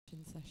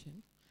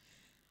session.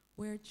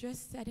 We're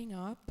just setting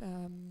up,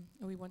 and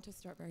we want to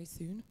start very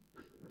soon.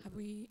 Have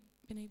we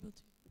been able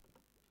to?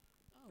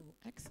 Oh,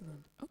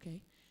 excellent.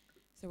 Okay.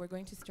 So we're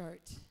going to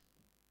start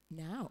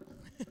now,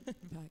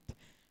 in fact.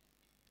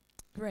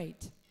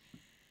 Great.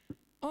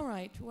 All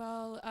right.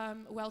 Well,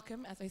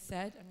 welcome, as I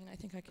said. I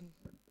think I can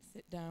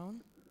sit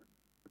down.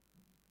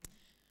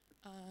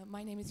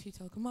 My name is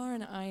Fital Kumar,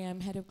 and I am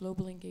Head of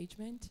Global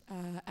Engagement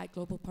at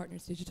Global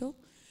Partners Digital.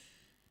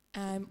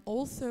 I'm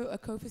also a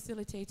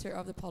co-facilitator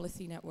of the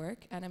Policy Network,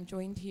 and I'm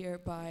joined here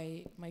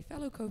by my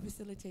fellow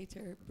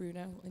co-facilitator,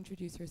 Bruna, who will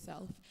introduce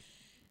herself.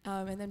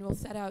 And then we'll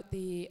set out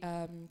the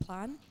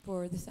plan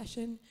for the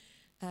session,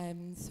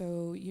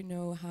 so you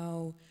know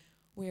how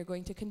we are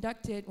going to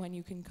conduct it, when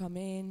you can come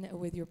in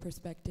with your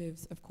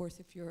perspectives. Of course,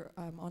 if you're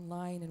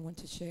online and want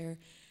to share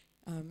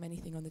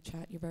anything on the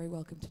chat, you're very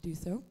welcome to do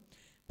so.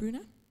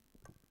 Bruna?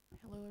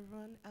 Hello,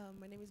 everyone.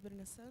 My name is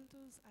Bruna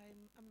Santos.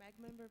 I'm a MAG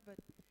member, but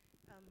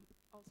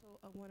also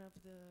one of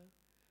the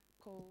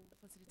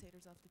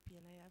co-facilitators of the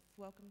PNIF.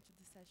 Welcome to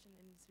the session,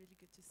 and it's really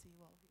good to see you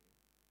all here.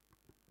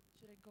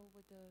 Should I go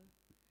with the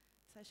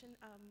session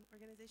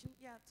organization?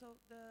 Yeah, so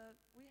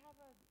we have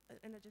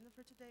an agenda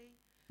for today.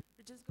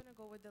 We're just going to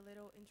go with a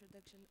little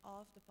introduction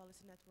of the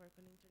Policy Network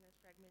on Internet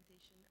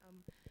Fragmentation.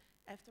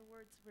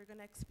 Afterwards, we're going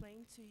to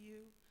explain to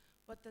you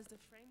what does the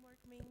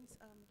framework means.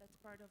 That's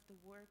part of the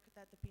work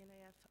that the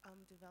PNIF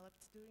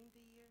developed during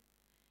the year.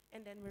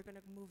 And then we're going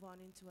to move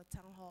on into a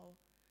town hall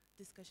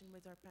discussion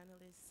with our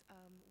panelists.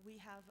 We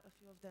have a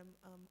few of them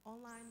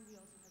online. We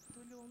also have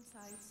Tulio on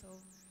site, so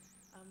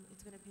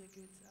it's going to be a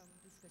good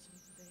discussion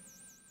today.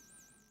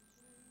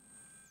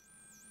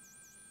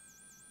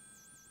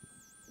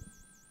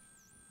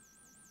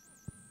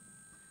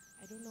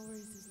 I don't know where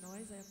is this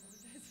noise. I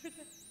apologize for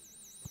that.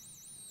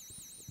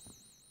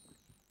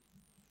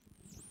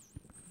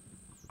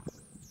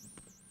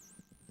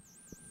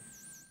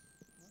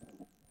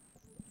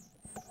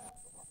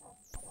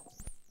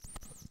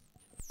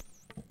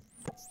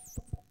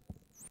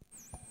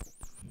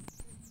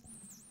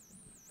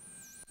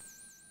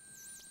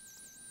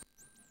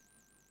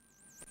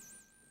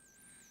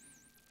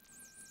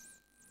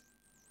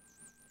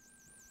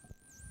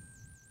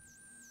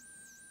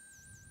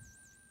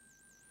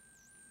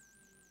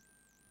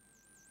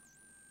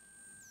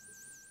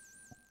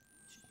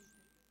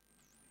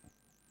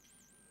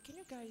 Can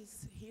you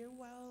guys hear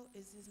well?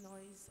 Is this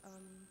noise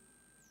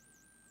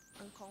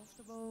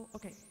uncomfortable?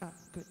 Okay,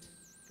 good.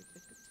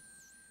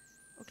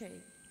 Okay,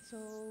 so,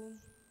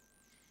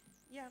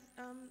 yeah,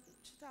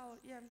 Chital,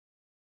 yeah.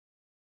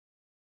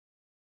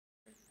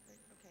 Okay.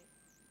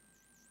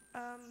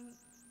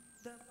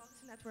 The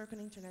Policy Network on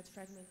Internet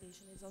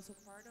Fragmentation is also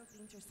part of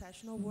the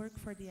intersessional work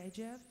for the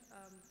IGF.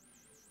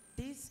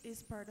 This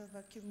is part of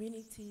a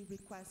community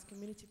request,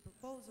 community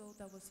proposal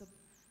that was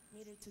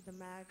submitted to the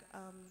MAG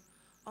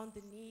on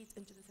the need,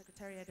 and to the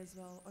Secretariat as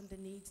well, on the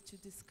need to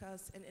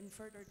discuss and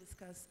further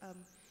discuss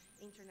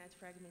internet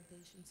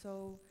fragmentation.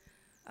 So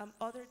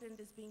other than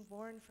this being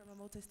born from a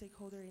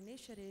multi-stakeholder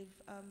initiative,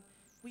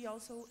 we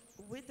also,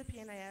 with the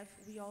PNIF,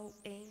 we all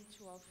aim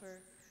to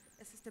offer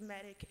a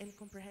systematic and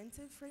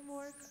comprehensive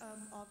framework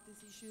of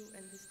this issue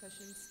and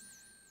discussions,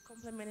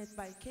 complemented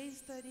by case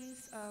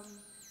studies,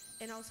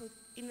 and also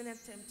in an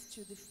attempt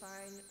to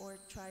define or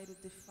try to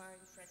define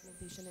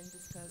fragmentation and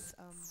discuss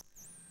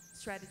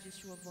strategies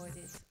to avoid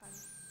it.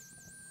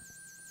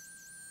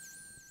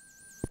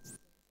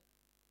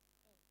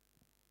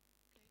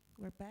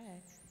 We're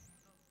back.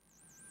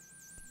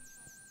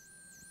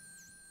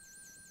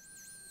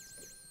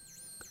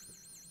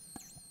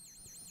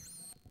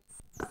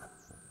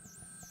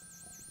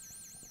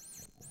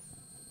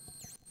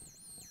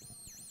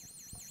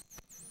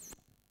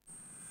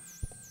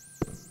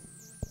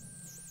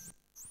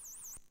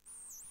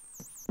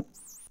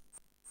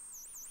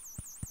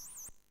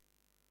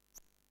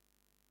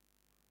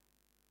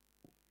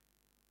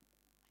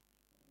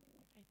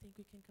 I think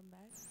we can come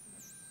back.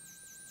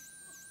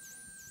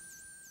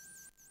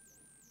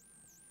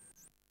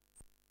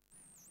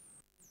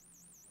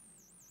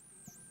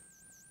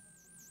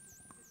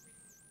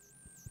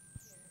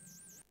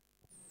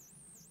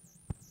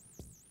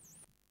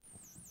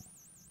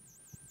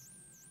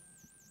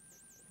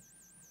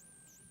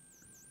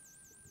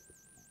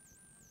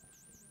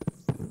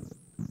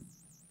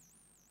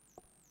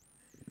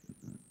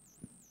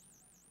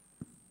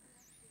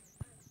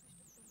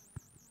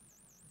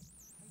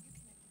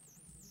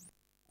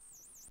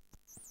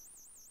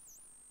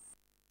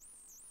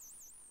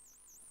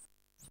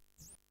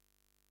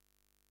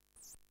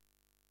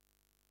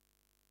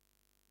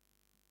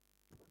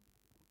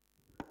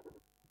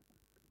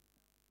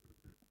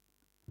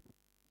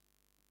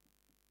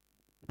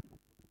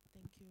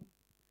 Thank you.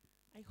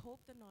 I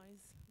hope the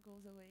noise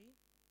goes away.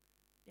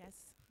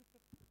 Yes.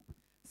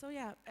 So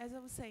yeah, as I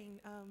was saying,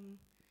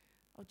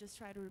 I'll just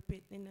try to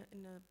repeat in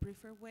a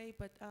briefer way,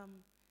 but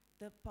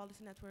the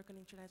Policy Network on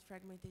Internet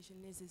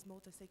Fragmentation is this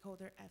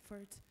multi-stakeholder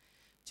effort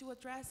to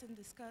address and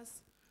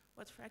discuss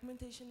what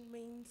fragmentation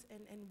means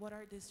and what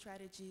are the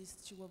strategies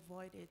to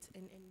avoid it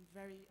in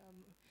very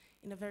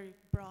in a very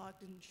broad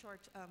and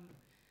short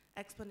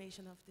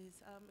explanation of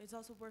this. It's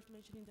also worth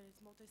mentioning that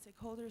it's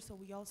multi-stakeholder, so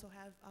we also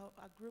have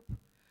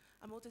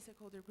a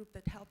multi-stakeholder group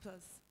that helps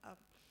us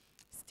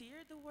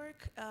steer the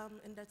work,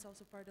 and that's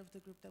also part of the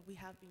group that we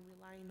have been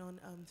relying on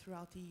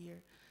throughout the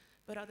year.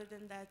 But other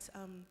than that,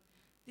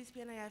 this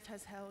PNIF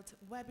has held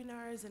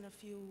webinars and a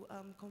few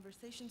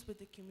conversations with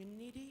the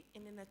community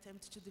in an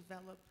attempt to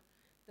develop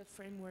the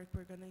framework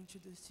we're going to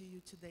introduce to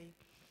you today.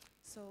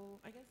 So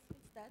I guess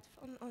it's that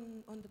on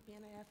the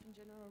PNIF in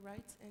general,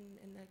 right?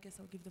 And I guess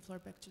I'll give the floor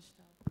back to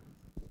Stav.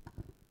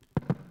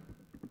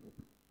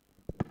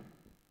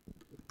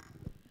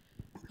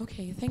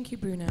 Okay, thank you,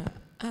 Bruna.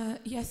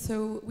 Yes,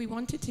 so we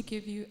wanted to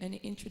give you an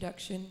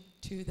introduction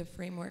to the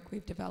framework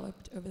we've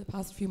developed over the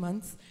past few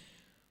months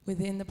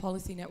within the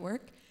policy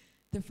network.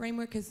 The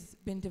framework has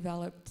been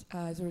developed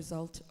as a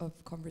result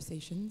of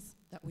conversations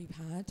that we've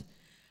had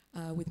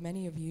with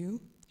many of you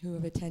who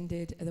have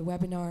attended the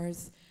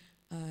webinars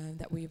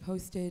that we've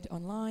hosted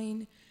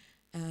online,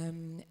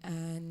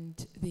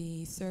 and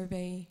the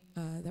survey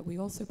that we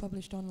also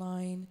published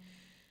online.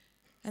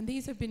 And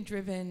these have been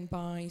driven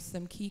by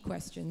some key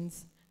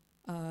questions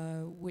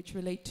which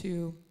relate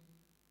to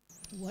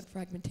what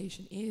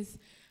fragmentation is,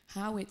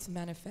 how it's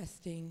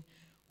manifesting,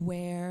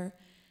 where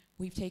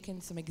we've taken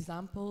some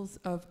examples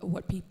of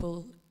what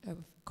people have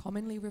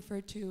commonly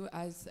referred to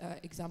as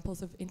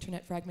examples of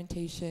internet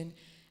fragmentation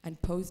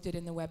and posed it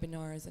in the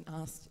webinars and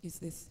asked,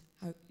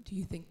 do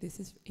you think this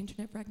is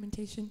internet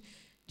fragmentation?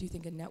 Do you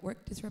think a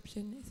network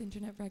disruption is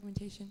internet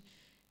fragmentation?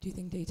 Do you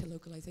think data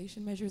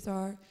localization measures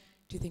are?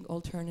 Do you think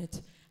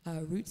alternate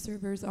root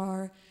servers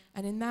are?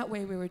 And in that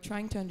way, we were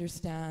trying to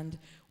understand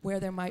where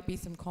there might be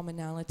some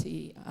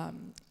commonality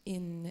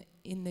in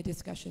the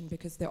discussion,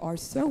 because there are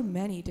so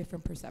many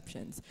different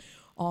perceptions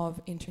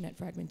of internet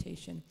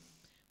fragmentation.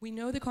 We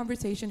know the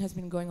conversation has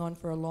been going on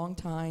for a long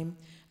time.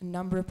 A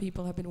number of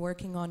people have been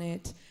working on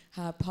it,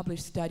 have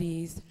published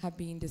studies, have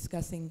been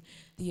discussing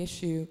the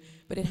issue,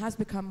 but it has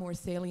become more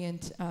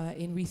salient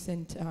in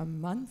recent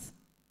months.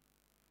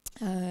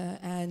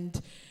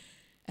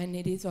 And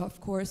it is, of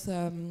course,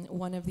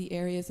 one of the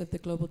areas of the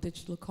Global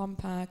Digital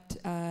Compact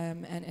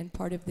and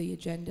part of the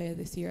agenda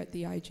this year at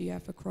the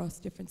IGF across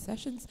different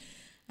sessions.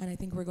 And I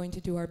think we're going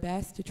to do our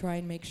best to try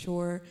and make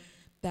sure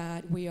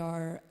that we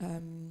are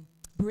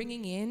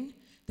bringing in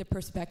the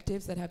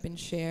perspectives that have been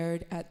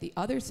shared at the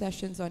other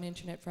sessions on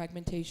internet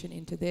fragmentation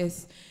into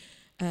this.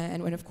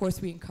 And when, of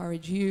course, we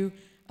encourage you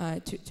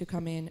to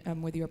come in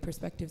with your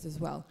perspectives as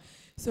well.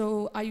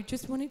 So I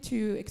just wanted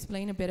to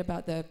explain a bit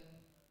about the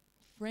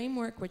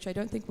framework, which I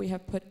don't think we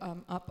have put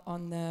up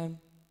on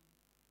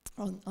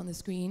the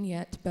screen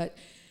yet, but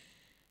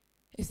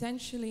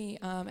essentially,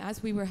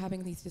 as we were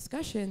having these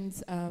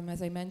discussions,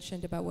 as I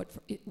mentioned about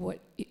what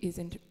is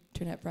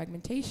internet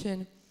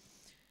fragmentation,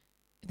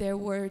 there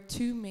were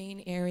two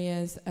main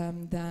areas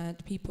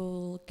that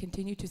people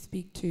continue to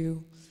speak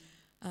to,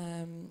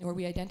 or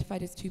we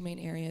identified as two main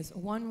areas.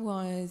 One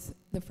was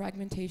the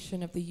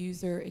fragmentation of the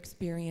user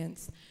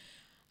experience,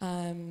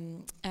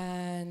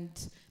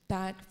 and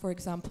that, for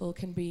example,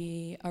 can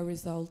be a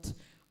result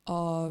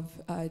of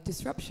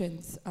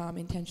disruptions,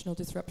 intentional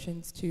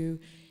disruptions to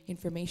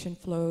information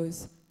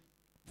flows,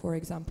 for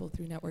example,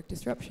 through network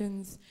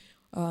disruptions.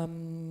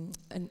 And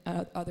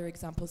other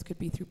examples could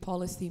be through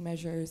policy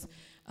measures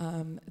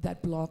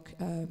that block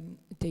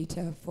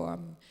data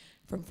from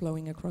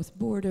flowing across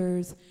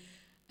borders.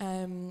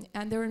 And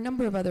there are a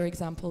number of other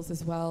examples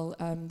as well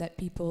that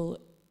people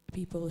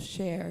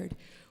shared,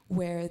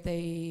 where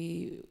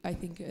I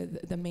think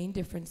the main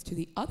difference to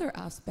the other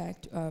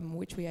aspect,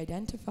 which we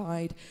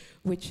identified,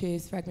 which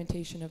is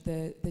fragmentation of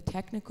the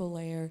technical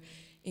layer,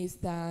 is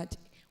that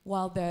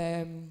while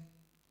the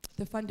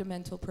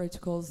fundamental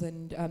protocols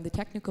and the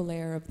technical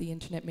layer of the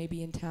internet may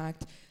be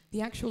intact,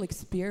 the actual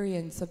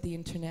experience of the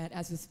internet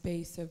as a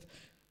space of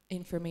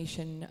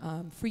information,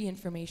 free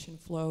information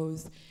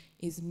flows,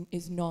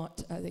 is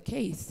not the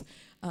case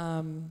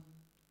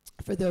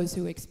for those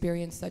who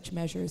experience such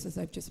measures, as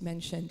I've just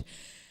mentioned.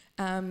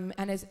 And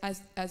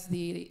as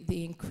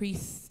the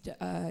increased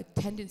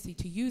tendency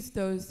to use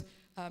those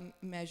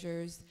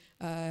measures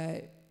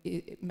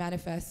it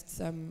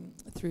manifests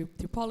through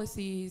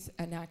policies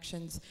and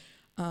actions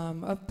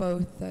of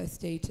both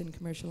state and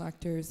commercial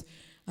actors,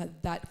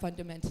 that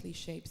fundamentally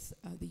shapes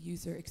the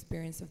user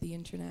experience of the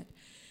internet.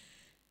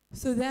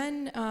 So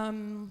then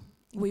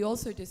we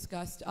also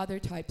discussed other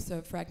types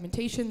of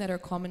fragmentation that are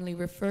commonly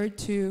referred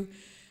to.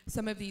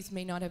 Some of these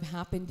may not have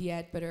happened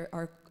yet, but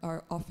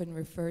are often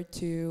referred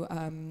to,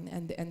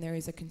 and there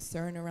is a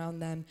concern around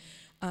them.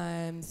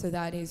 So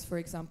that is, for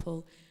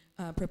example,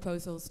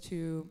 proposals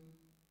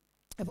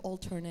of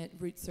alternate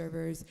root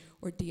servers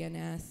or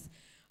DNS.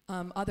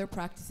 Other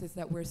practices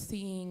that we're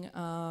seeing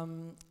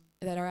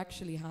that are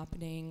actually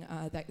happening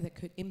that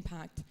could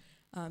impact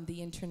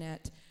the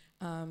internet.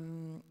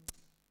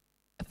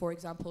 For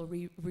example,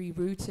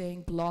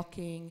 rerouting,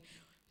 blocking,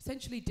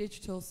 essentially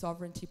digital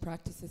sovereignty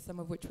practices, some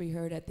of which we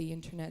heard at the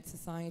Internet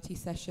Society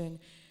session,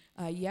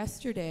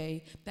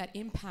 yesterday that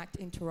impact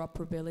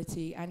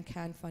interoperability and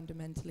can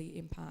fundamentally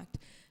impact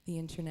the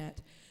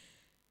internet.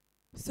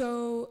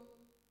 So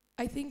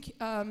I think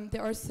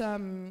there are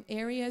some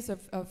areas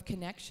of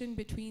connection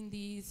between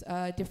these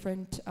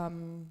different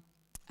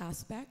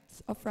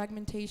aspects of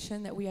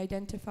fragmentation that we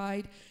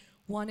identified.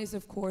 One is,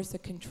 of course, a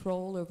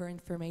control over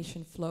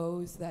information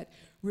flows that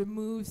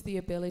removes the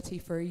ability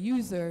for a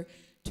user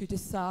to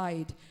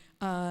decide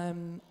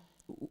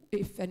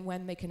if and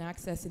when they can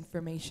access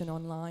information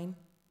online.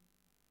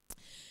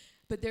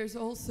 But there's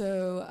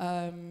also,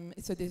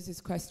 so there's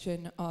this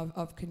question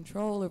of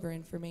control over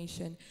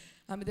information.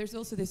 But there's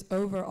also this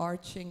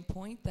overarching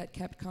point that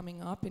kept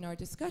coming up in our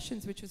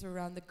discussions, which was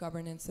around the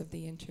governance of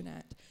the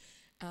internet.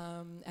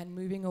 And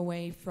moving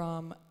away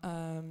from,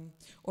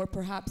 or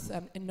perhaps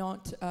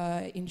not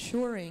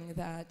ensuring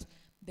that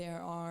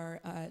there are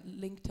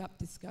linked up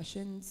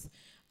discussions,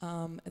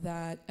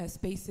 that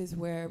spaces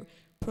where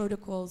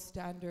protocols,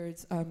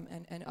 standards,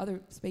 and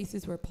other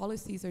spaces where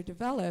policies are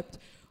developed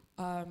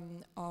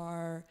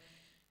are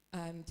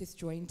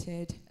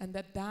disjointed, and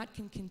that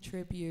can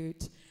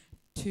contribute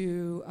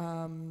to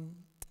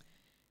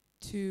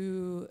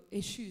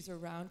issues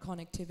around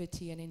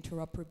connectivity and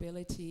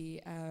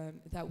interoperability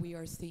that we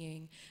are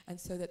seeing, and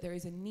so that there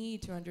is a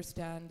need to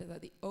understand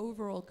that the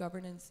overall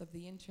governance of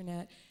the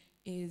internet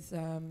is,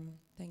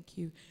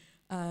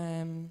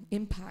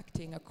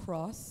 impacting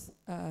across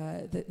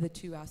the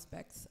two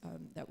aspects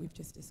that we've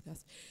just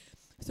discussed.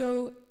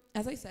 So,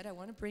 as I said, I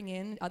want to bring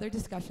in other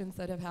discussions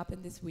that have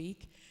happened this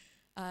week.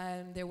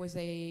 There was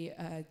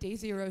a Day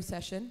Zero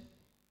session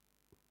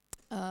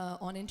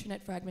on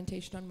internet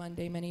fragmentation on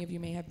Monday. Many of you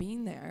may have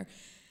been there.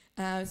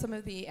 Some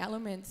of the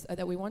elements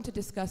that we want to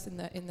discuss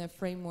in the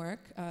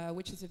framework,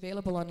 which is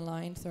available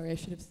online. Sorry, I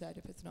should have said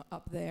if it's not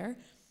up there,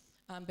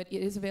 but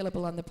it is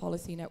available on the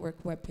Policy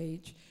Network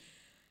webpage,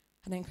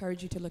 and I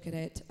encourage you to look at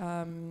it.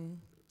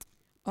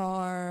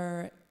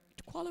 Are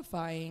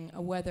qualifying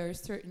whether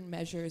certain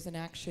measures and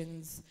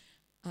actions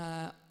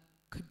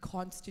could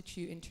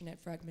constitute internet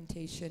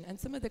fragmentation, and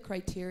some of the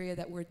criteria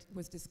that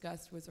was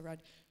discussed was around,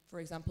 for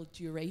example,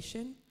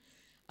 duration.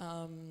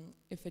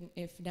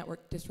 If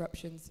network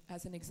disruptions,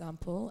 as an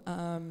example,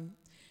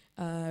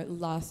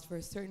 last for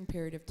a certain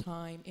period of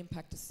time,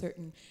 impact a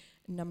certain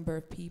number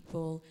of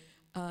people,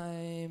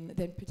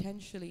 then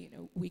potentially,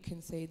 we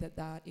can say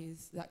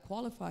that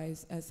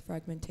qualifies as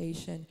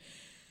fragmentation,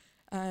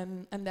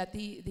 and that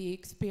the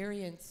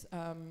experience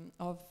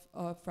of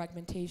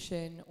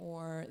fragmentation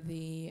or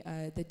the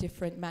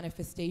different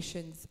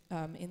manifestations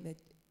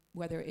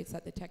whether it's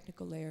at the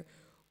technical layer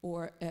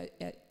or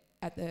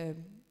at the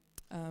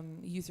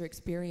user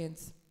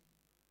experience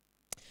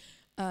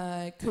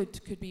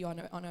could be on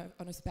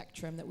a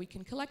spectrum that we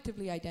can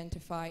collectively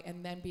identify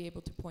and then be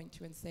able to point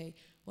to and say,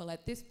 well,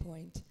 at this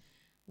point,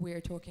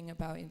 we're talking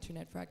about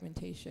internet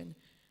fragmentation.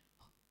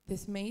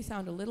 This may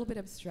sound a little bit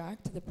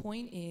abstract. The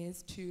point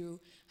is to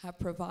have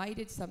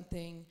provided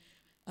something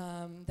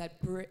that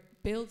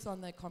builds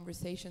on the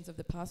conversations of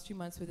the past 2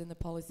 months within the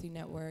policy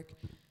network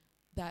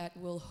that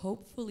will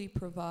hopefully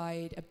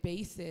provide a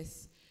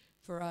basis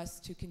for us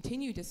to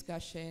continue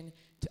discussion,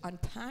 to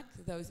unpack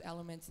those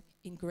elements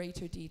in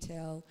greater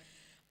detail,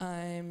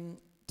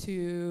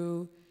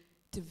 to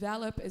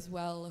develop as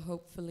well,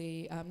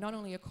 hopefully, not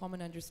only a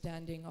common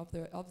understanding of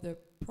the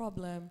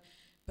problem,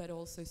 but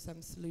also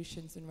some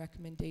solutions and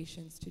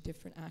recommendations to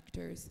different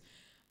actors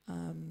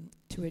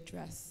to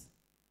address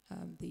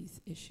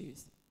these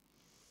issues.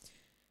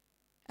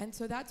 And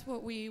so that's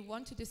what we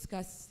want to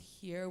discuss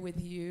here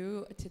with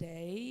you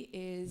today,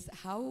 is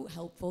how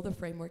helpful the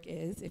framework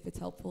is, if it's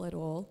helpful at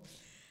all,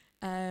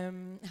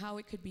 how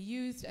it could be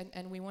used,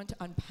 and we want to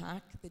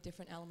unpack the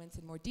different elements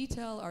in more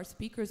detail. Our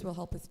speakers will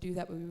help us do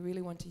that, but we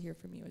really want to hear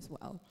from you as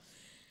well.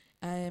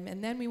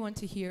 And then we want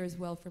to hear as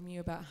well from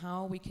you about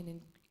how we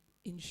can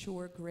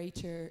ensure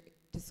greater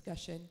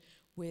discussion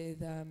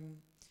with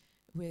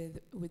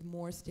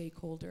more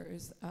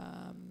stakeholders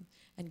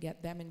and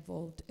get them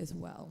involved as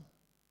well.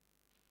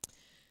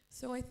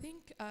 So I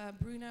think,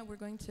 Bruna,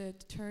 we're going to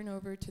turn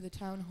over to the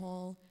town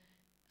hall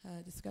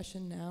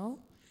discussion now.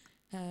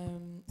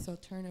 So I'll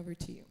turn over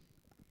to you.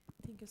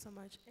 Thank you so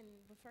much. And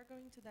before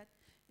going to that,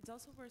 it's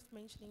also worth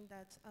mentioning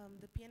that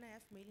the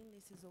PNIF mailing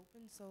list is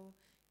open, so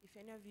if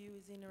any of you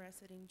is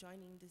interested in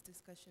joining these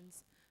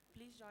discussions,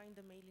 please join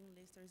the mailing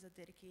list. There's a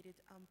dedicated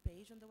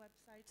page on the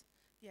website,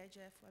 the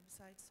IGF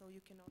website, so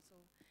you can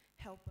also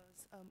help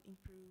us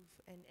improve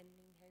and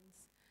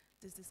enhance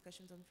these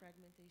discussions on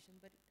fragmentation.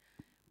 But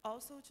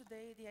also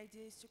today, the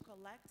idea is to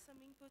collect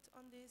some input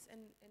on this,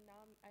 and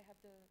now I have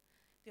the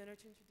honor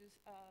to introduce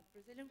a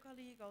Brazilian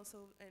colleague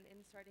also in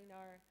starting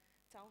our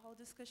town hall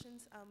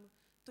discussions.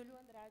 Tulio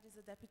Andrade is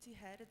a deputy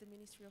head at the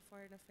Ministry of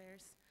Foreign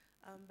Affairs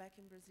back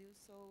in Brazil.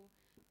 So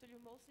Tulio,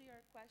 mostly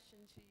our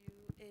question to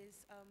you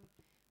is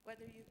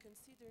whether you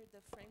consider the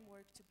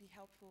framework to be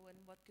helpful and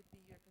what could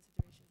be your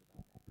considerations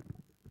about that.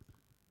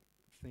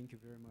 Thank you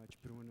very much,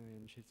 Bruna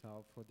and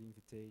Chital, for the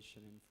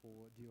invitation and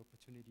for the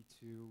opportunity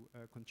to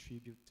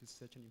contribute to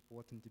such an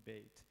important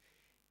debate.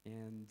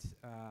 And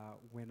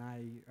when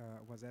I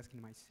was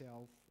asking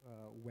myself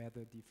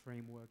whether the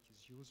framework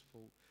is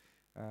useful,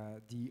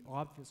 the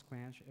obvious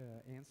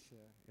answer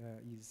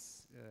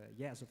is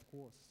yes, of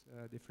course.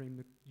 The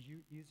framework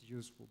is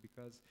useful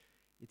because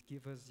it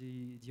gives us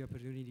the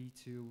opportunity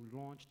to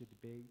launch the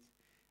debate,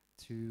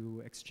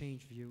 to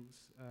exchange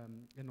views,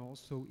 and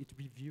also it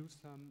reviews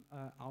some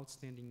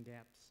outstanding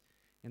gaps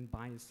and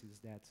biases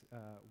that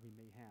we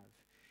may have.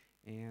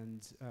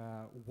 And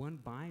one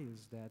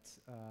bias that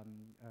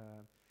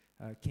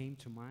came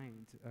to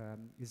mind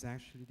is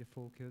actually the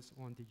focus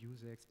on the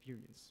user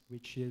experience,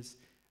 which is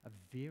a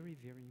very,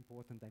 very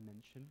important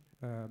dimension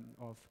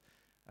of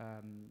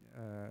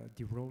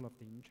the role of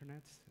the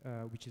internet,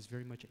 which is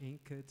very much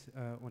anchored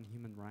on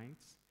human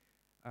rights,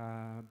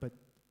 but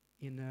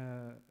in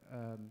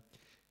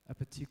a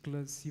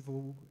particular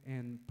civil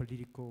and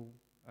political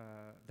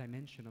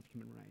dimension of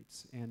human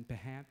rights. And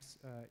perhaps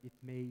it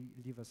may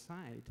leave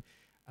aside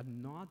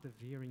another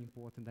very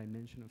important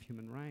dimension of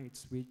human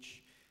rights,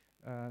 which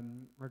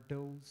are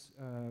those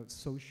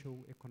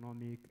social,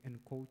 economic, and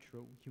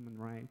cultural human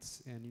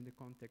rights. And in the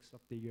context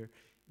of their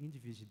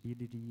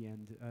indivisibility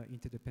and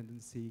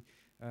interdependency,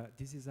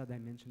 this is a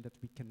dimension that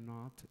we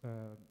cannot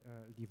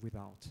live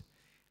without.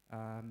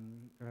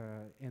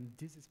 And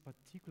this is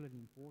particularly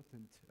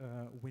important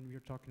when we're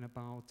talking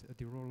about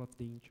the role of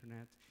the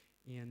internet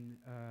in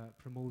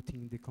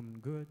promoting the common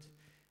good,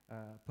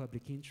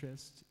 public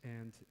interest,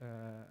 and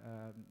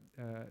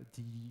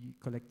the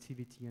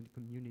collectivity and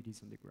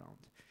communities on the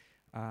ground.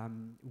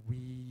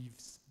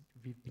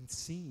 We've been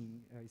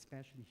seeing,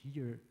 especially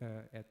here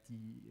at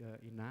the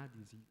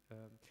INADIS,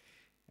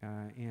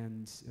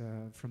 and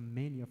from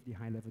many of the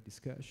high-level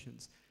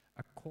discussions,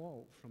 a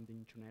call from the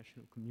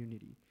international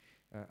community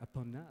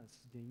upon us,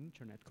 the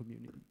internet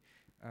community,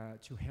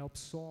 to help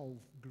solve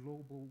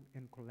global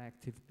and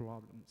collective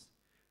problems,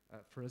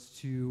 for us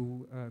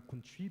to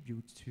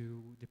contribute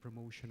to the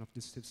promotion of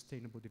the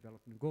Sustainable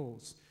Development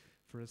Goals,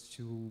 for us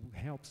to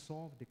help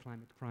solve the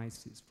climate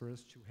crisis, for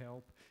us to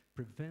help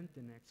prevent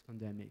the next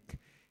pandemic.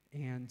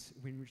 And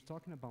when we're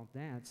talking about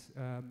that,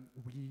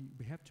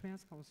 we have to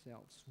ask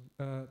ourselves,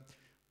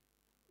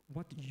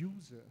 what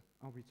user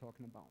are we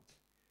talking about?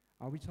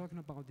 Are we talking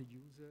about the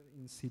user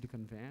in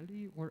Silicon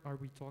Valley, or are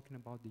we talking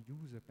about the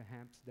user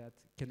perhaps that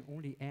can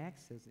only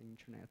access the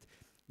internet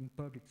in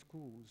public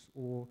schools,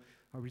 or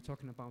are we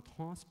talking about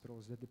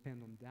hospitals that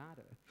depend on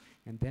data?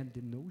 And then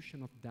the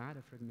notion of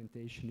data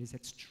fragmentation is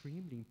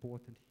extremely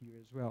important here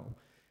as well.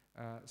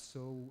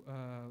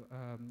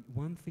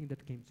 One thing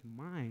that came to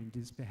mind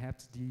is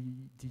perhaps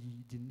the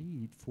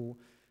need for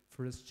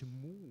us to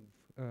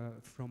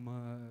move from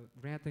a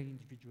rather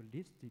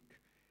individualistic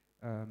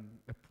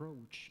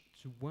approach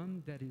to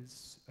one that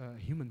is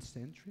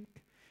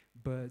human-centric,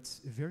 but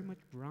very much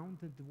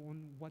grounded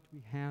on what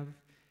we have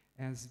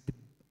as the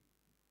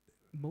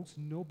most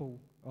noble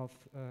of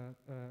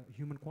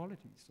human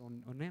qualities,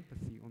 on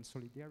empathy, on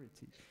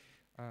solidarity.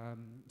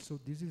 So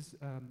this is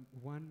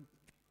one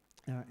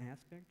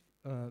aspect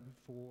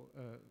for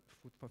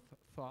food for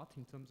thought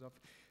in terms of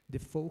the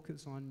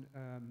focus on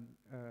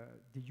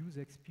the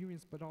user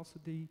experience, but also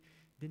the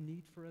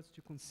need for us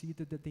to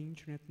consider that the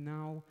internet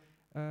now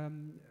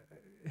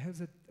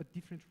has a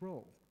different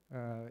role.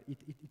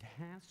 It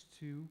has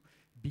to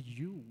be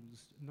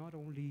used not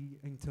only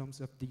in terms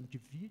of the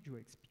individual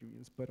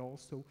experience, but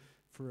also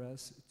for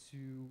us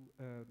to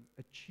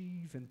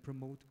achieve and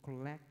promote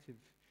collective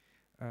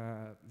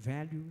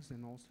values,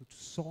 and also to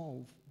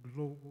solve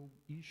global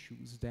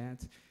issues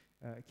that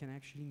can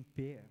actually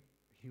impair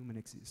human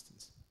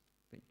existence.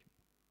 Thank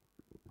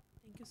you.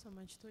 Thank you so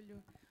much,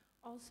 Tulio.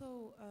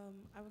 Also,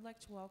 I would like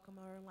to welcome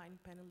our online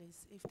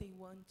panelists if they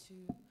want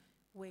to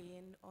weigh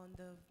in on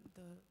the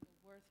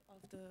worth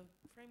of the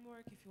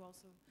framework, if you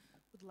also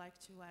would like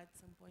to add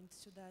some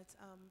points to that.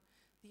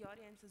 The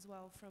audience as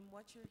well, from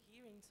what you're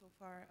hearing so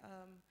far,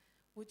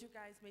 would you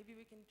guys, maybe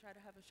we can try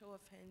to have a show of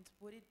hands,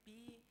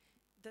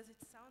 does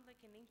it sound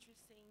like an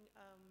interesting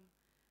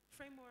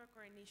framework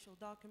or initial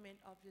document?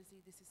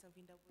 Obviously, this is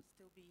something that we'll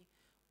still be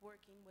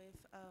working with.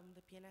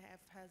 The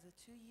PNIF has a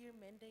 2-year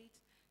mandate.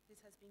 This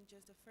has been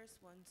just the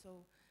first one,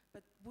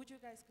 but would you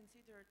guys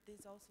consider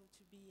this also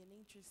to be an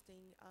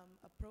interesting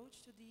approach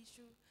to the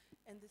issue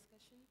and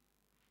discussion?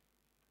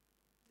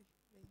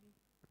 Maybe.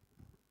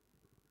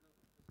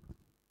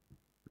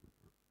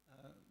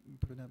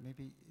 Bruna,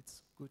 maybe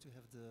it's good to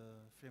have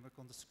the framework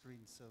on the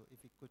screen, so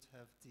if we could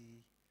have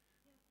the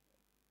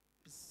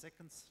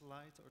second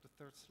slide or the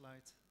third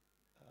slide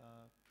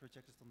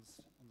projected on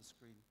the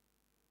screen.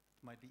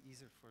 It might be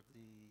easier for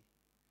the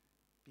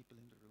people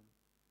in the room.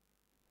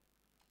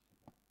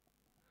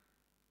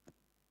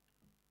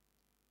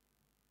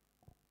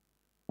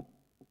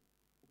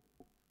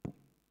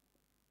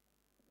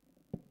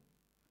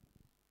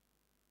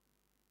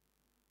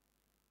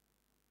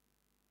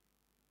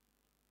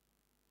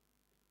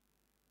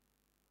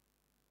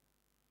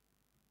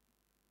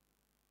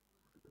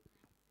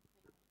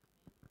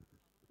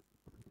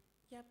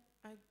 Yep,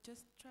 I'm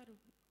just going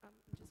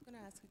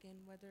to ask again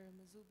whether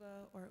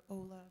Mazuba or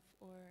Olaf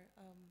or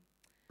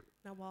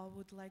Nawal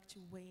would like to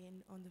weigh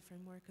in on the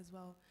framework as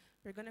well.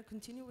 We're going to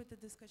continue with the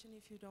discussion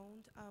if you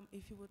don't,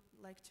 if you would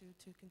like to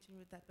continue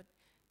with that, but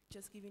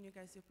just giving you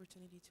guys the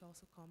opportunity to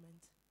also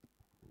comment.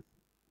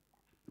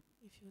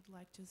 If you would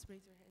like, just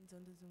raise your hands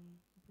on the Zoom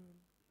room.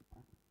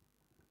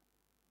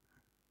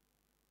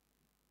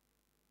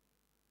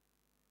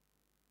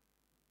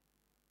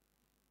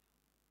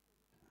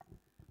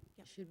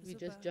 Yeah, Should we Zuba,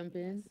 just jump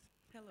in?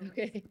 yes. Hello.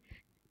 Okay.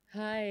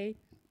 Hi.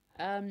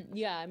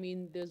 Yeah, I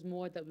mean, there's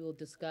more that we'll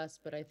discuss,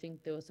 but I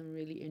think there were some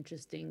really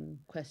interesting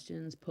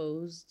questions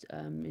posed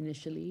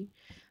initially.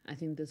 I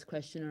think this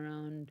question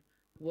around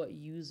what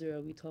user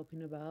are we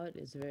talking about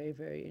is very,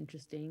 very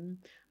interesting.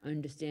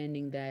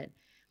 Understanding that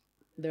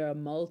there are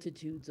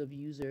multitudes of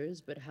users,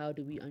 but how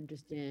do we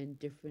understand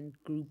different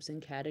groups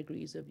and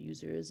categories of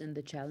users and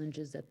the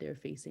challenges that they're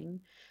facing?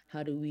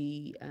 How do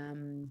we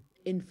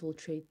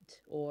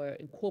infiltrate or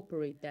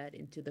incorporate that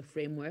into the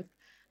framework?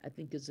 I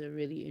think is a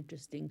really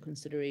interesting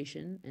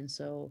consideration. And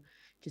so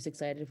just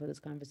excited for this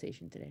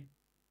conversation today.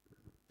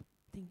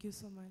 Thank you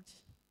so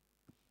much.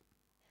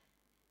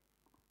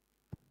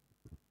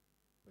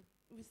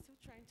 We're still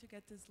trying to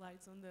get the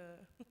slides on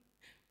the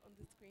on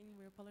the screen.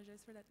 We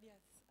apologize for that.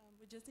 Yes,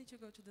 we just need to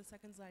go to the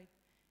second slide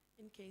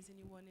in case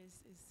anyone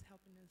is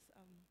helping us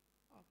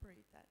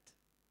operate that.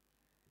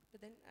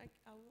 But then I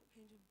will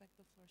hand you back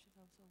the floor,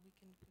 Chantal, so we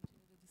can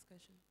continue the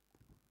discussion.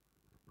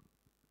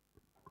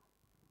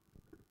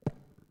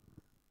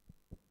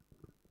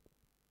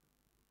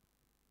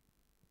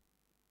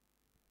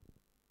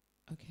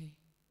 Okay.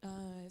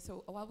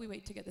 So while we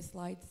wait to get the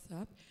slides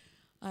up,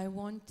 I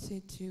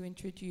wanted to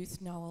introduce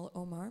Nawal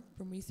Omar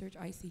from Research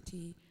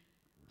ICT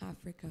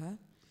Africa.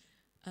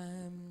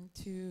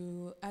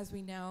 As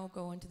we now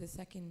go on to the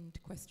second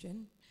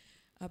question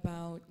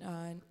about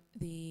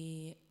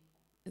the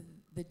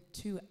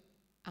two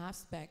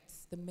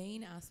aspects, the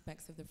main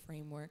aspects of the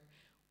framework,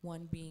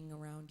 one being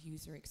around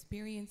user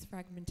experience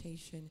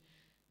fragmentation,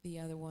 the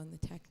other one, the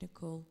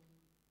technical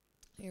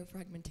layer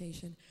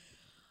fragmentation.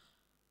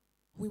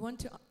 We want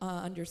to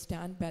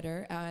understand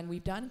better, and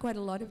we've done quite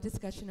a lot of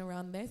discussion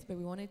around this, but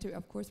we wanted to,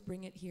 of course,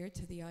 bring it here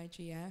to the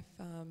IGF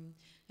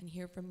and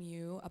hear from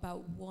you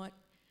about what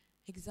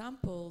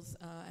examples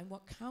and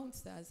what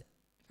counts as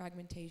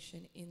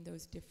fragmentation in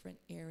those different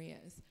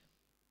areas.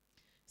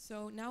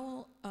 So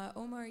now,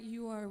 Omar,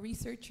 you are a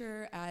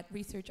researcher at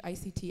Research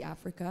ICT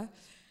Africa,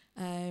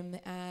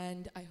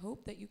 and I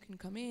hope that you can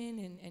come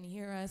in and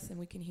hear us, and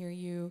we can hear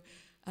you.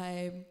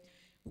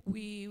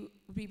 We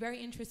would be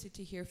very interested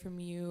to hear from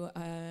you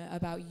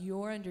about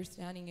your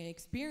understanding and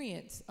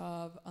experience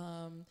of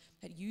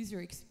that user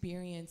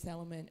experience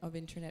element of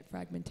internet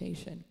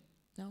fragmentation.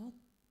 No?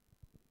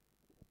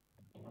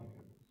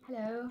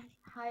 Hello.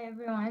 Hi,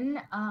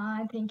 everyone.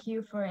 Thank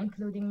you for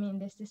including me in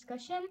this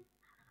discussion.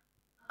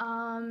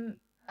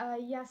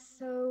 Yes,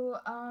 so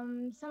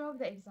some of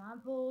the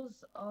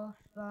examples of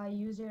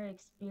user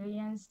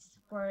experience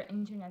for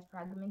internet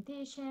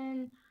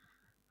fragmentation.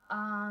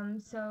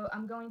 So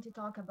I'm going to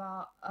talk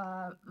about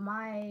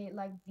my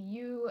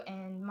view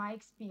and my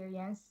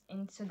experience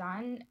in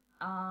Sudan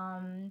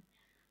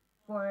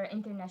for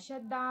internet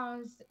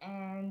shutdowns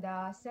and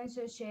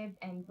censorship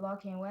and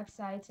blocking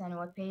websites and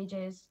web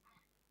pages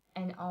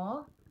and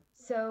all.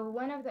 So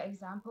one of the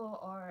example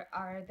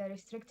are the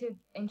restrictive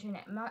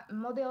internet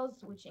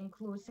models, which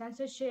include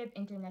censorship,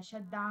 internet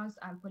shutdowns,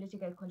 and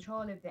political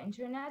control of the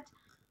internet,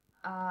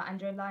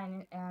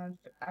 underlying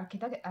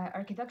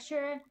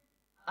architecture.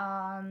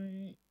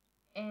 Um,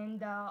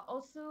 and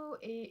also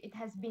it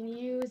has been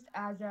used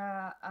as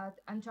a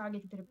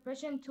untargeted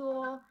repression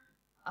tool,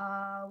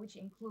 which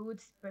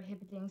includes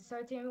prohibiting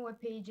certain web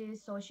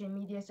pages, social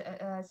media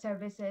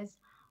services,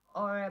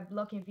 or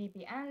blocking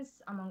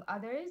VPNs, among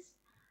others.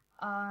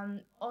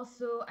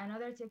 Also,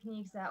 another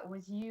technique that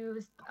was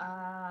used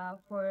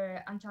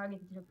for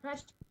untargeted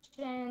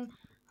repression,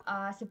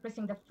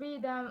 suppressing the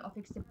freedom of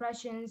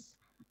expressions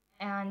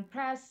and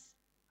press,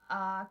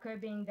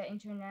 curbing the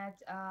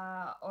internet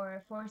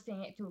or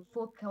forcing it to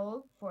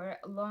focal for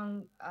a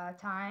long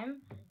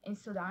time in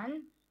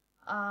Sudan.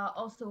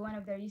 Also, one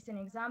of the recent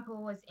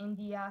example was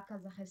India,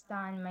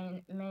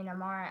 Kazakhstan,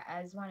 Myanmar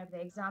as one of the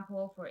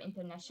example for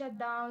internet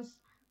shutdowns.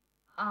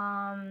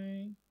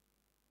 Um,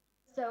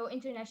 so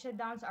internet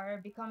shutdowns are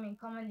becoming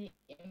commonly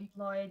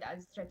employed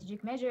as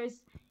strategic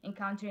measures in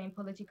countering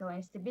political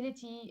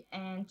instability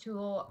and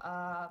tool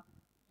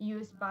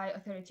used by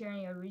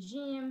authoritarian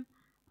regime.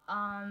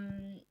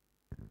 Um,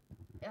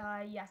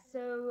 yeah,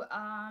 so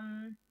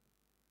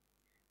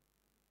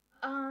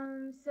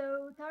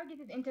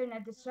targeted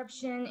internet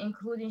disruption,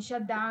 including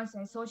shutdowns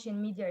and social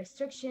media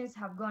restrictions,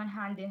 have gone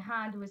hand in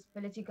hand with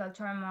political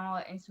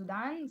turmoil in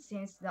Sudan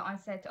since the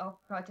onset of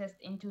protests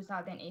in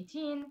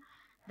 2018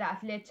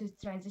 that led to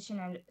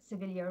transitional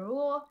civilian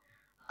rule.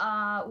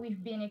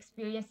 We've been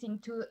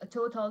experiencing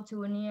total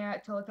to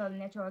near total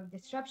network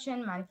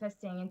disruption,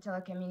 manifesting in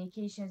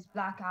telecommunications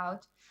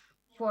blackout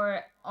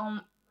for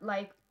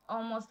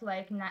almost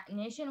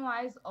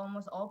nationwide,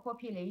 almost all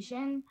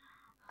population.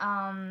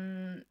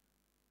 Um,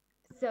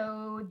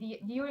 So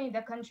during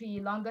the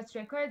country's longest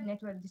record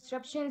network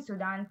disruption,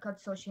 Sudan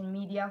cut social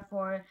media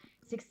for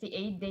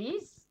 68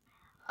 days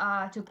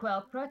to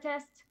quell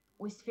protests.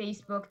 With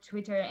Facebook,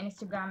 Twitter,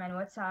 Instagram, and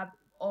WhatsApp,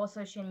 all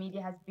social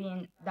media has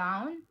been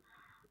down.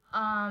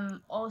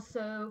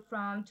 Also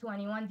from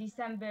 21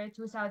 December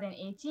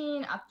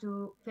 2018 up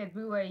to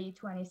February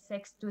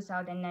 26,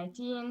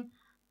 2019,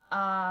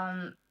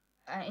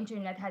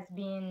 internet has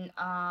been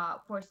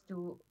forced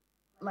to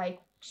like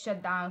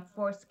shut down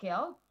for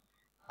scale,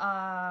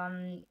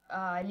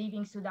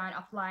 leaving Sudan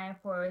offline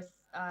for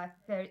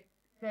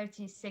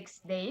 36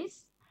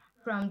 days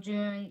from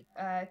June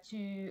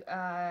to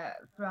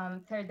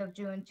from 3rd of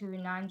June to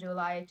 9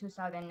 July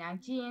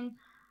 2019.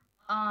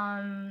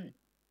 Um,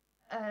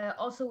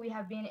 Also, we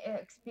have been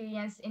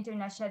experienced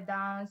internet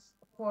shutdowns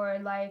for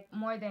like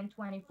more than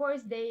 24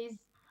 days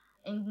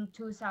in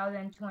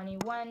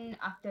 2021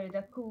 after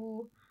the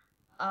coup.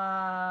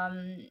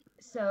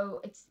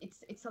 So it's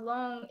a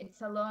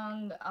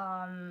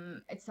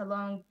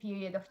long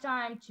period of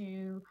time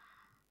to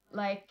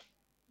like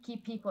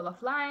keep people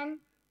offline,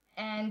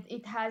 and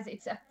it has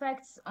its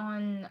effects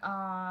on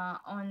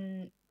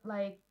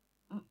like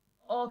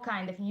all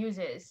kind of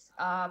users,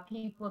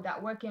 people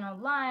that working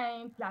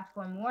online,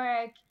 platform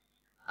work.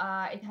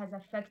 It has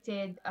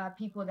affected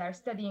people that are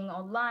studying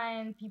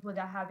online, people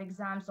that have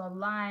exams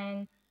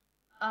online.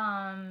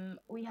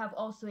 We have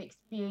also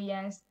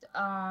experienced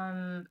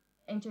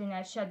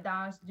internet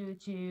shutdowns due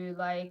to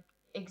like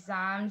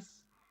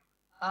exams,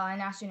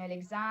 national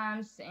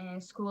exams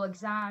and school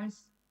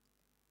exams.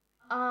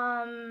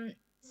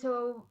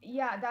 So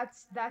yeah,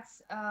 that's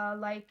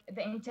like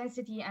the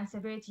intensity and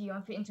severity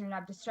of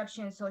internet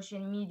disruption. Social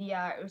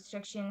media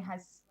restriction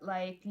has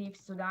like left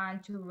Sudan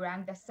to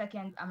rank the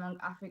second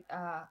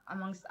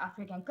amongst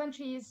African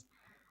countries.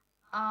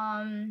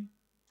 Um,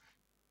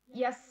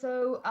 yes,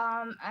 so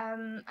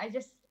I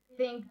just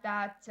think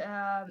that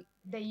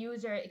the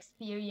user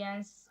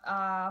experience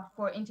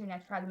for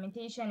internet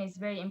fragmentation is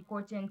very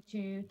important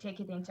to take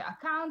it into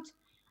account.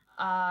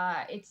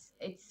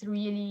 It's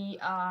really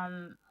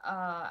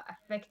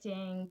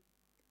affecting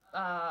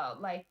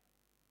like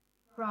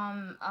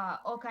from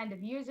all kind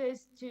of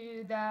users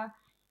to the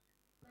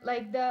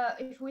like the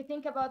if we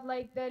think about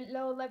like the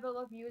low level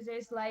of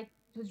users, like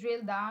to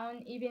drill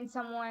down, even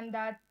someone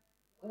that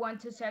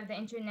want to surf the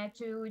internet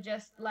to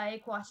just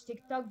like watch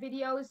TikTok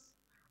videos.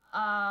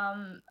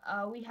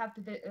 We have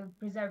to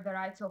preserve the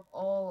rights of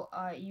all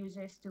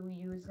users to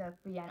use a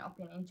free and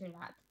open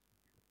internet.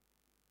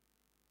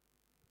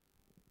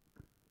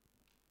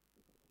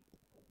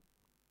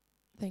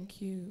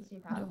 Thank you,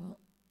 Sital. Noel.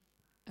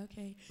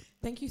 Okay,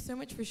 thank you so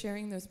much for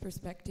sharing those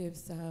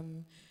perspectives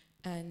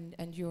and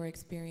your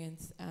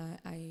experience.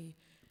 I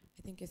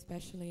think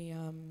especially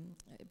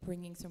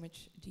bringing so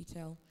much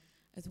detail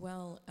as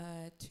well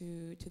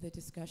to the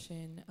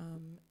discussion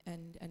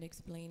and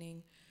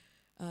explaining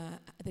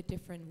the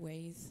different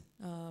ways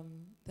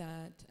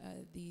that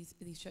these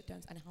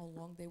shutdowns and how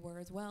long they were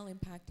as well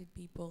impacted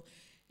people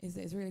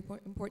is really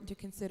important to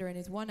consider, and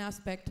is one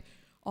aspect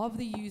of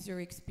the user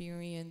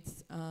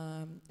experience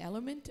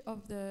element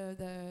of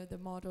the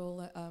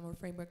model or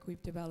framework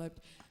we've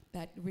developed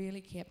that really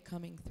kept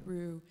coming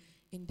through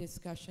in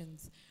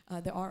discussions.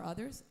 There are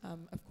others,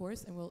 of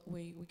course, and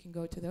we can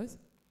go to those.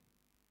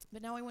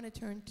 But now I want to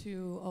turn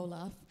to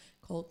Olaf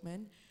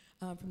Kolkman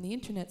from the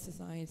Internet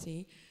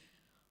Society.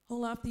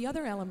 Olaf, the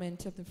other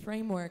element of the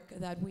framework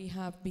that we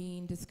have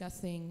been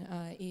discussing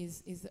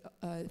is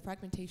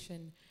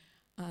fragmentation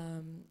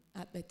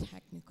at the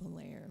technical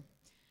layer.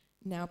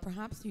 Now,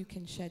 perhaps you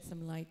can shed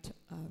some light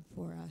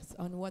for us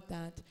on what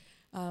that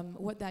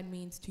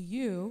means to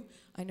you.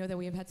 I know that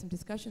we have had some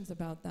discussions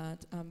about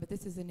that, but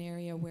this is an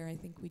area where I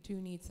think we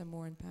do need some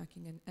more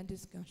unpacking and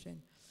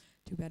discussion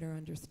to better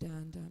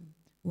understand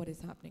what is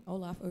happening.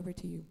 Olaf, over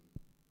to you.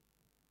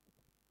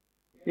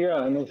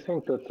 Yeah, and I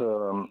think that,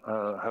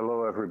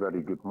 hello everybody,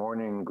 good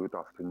morning, good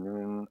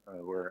afternoon,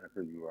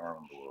 wherever you are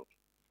in the world.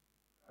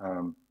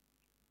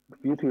 The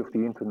beauty of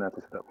the internet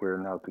is that we're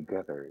now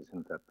together,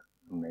 isn't that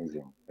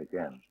amazing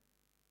again?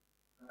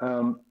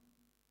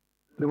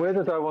 The way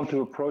that I want to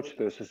approach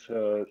this is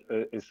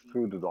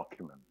through the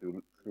document,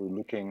 through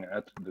looking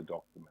at the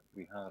document.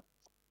 We have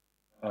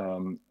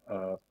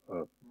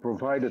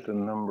provided a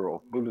number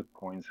of bullet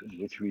points in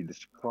which we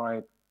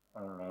describe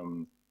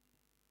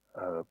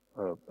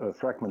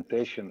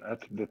fragmentation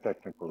at the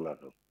technical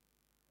level,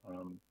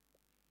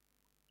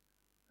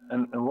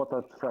 and what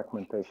that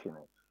fragmentation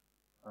is,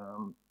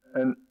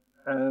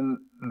 and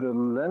the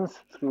lens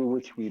through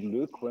which we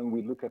look when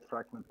we look at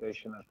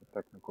fragmentation at the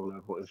technical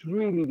level is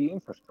really the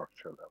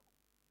infrastructure level,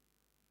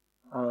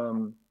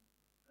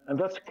 and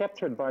that's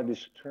captured by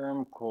this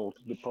term called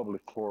the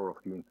public core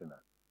of the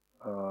internet.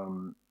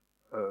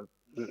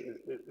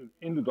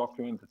 In the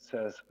document it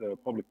says the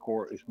public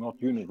core is not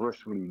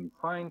universally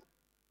defined.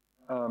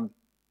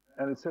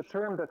 And it's a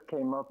term that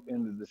came up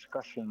in the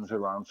discussions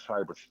around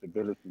cyber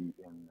stability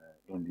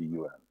in the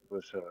UN. It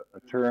was a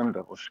term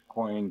that was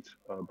coined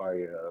in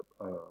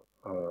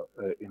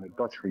a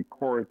Dutch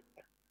report,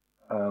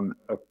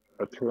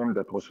 a term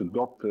that was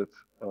adopted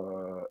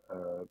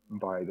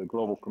by the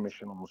Global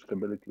Commission on the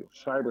Stability of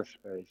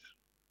Cyberspace.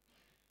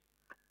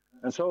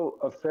 And so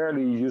a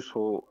fairly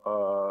useful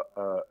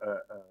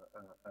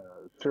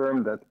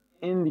term that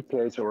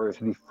indicates or is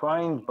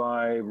defined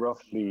by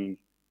roughly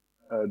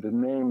the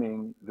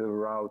naming, the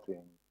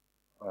routing,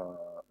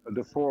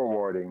 the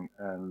forwarding,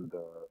 and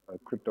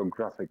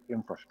cryptographic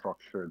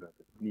infrastructure that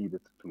is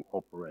needed to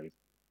operate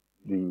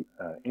the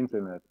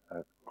internet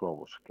at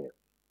global scale.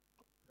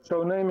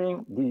 So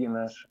naming,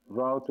 DNS,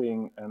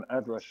 routing, and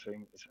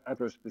addressing is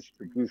address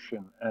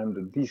distribution and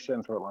the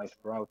decentralized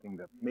routing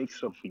that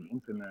makes up the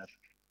internet.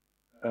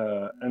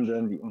 And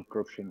then the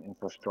encryption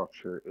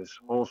infrastructure is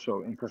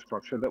also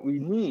infrastructure that we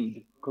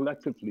need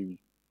collectively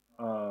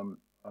to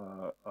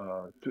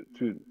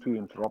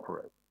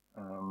interoperate.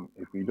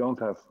 If we don't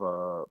have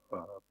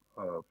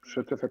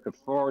certificate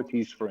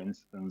authorities, for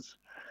instance,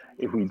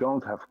 if we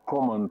don't have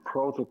common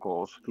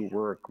protocols to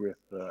work with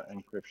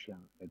encryption,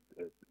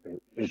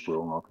 it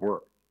will not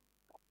work.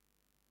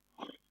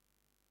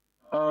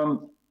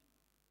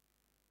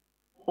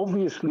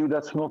 Obviously,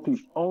 that's not the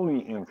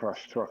only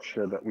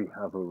infrastructure that we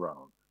have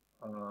around.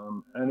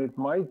 And it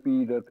might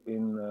be that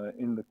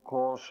in the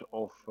course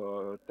of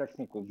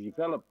technical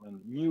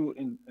development, new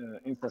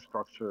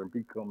infrastructure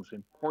becomes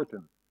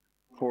important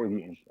for the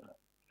internet.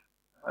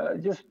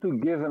 Just to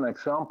give an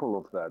example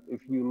of that,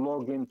 if you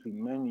log into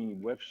many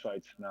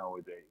websites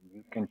nowadays,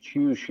 you can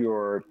choose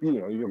your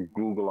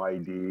Google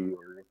ID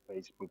or your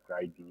Facebook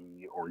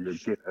ID or your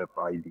GitHub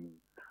ID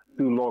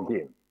to log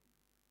in.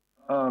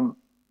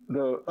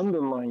 The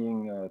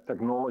underlying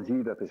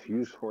technology that is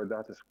used for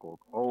that is called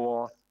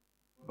OAuth.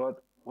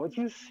 But what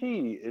you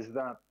see is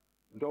that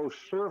those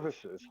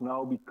services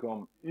now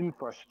become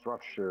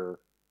infrastructure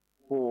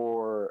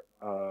for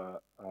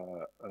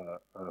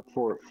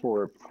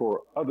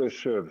other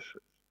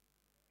services.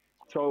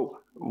 So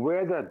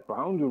where that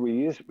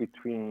boundary is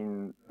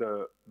between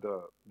the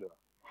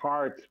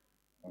hard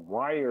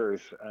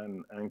wires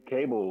and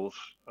cables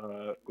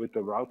with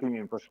the routing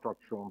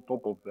infrastructure on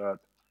top of that,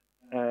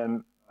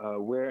 and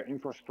where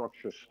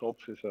infrastructure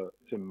stops is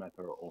a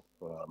matter of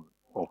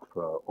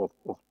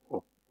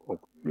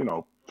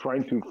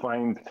trying to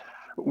find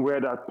where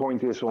that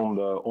point is on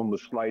the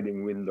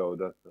sliding window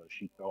that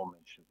Chital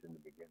mentioned in the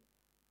beginning.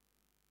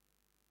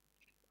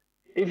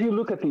 If you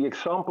look at the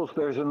examples,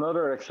 there's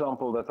another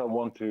example that I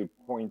want to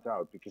point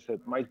out because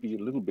it might be a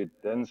little bit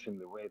dense in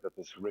the way that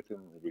it's written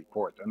in the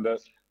report. And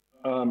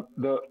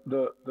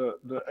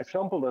the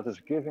example that is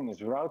given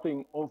is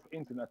routing of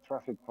internet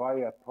traffic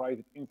via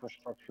private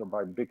infrastructure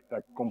by big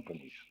tech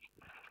companies.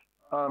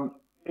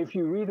 If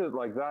you read it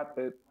like that,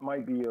 it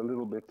might be a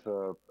little bit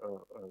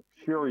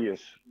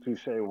curious to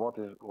say what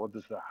does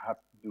that have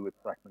to do with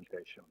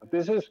fragmentation. But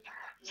this is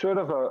sort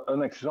of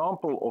an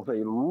example of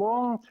a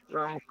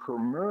long-term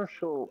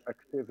commercial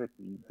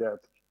activity that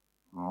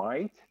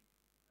might,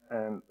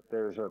 and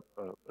there's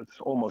it's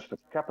almost a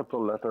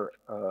capital letter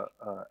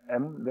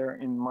M there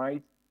in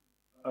might,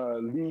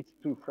 lead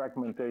to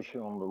fragmentation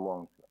on the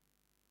long term.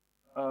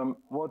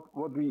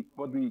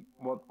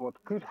 What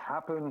could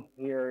happen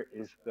here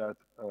is that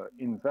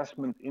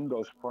investment in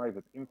those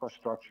private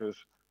infrastructures,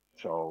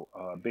 so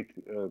big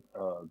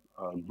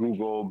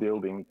Google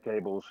building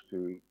cables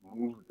to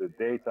move the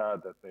data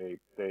that they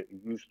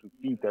use to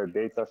feed their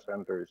data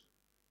centers,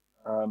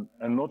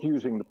 and not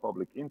using the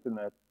public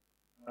internet.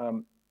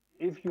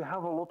 If you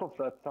have a lot of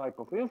that type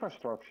of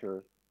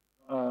infrastructure,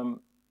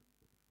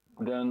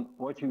 then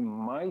what you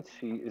might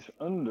see is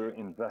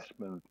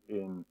underinvestment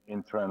in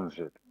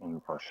transit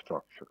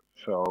infrastructure.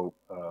 So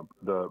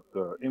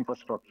the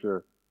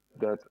infrastructure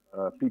that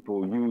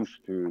people use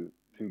to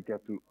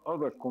get to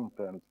other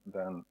content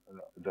than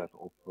that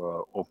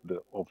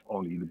of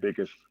only the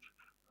biggest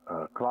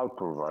cloud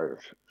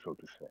providers, so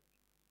to say.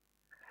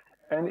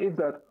 And if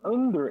that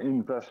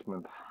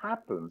underinvestment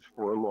happens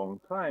for a long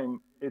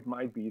time, it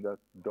might be that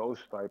those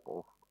type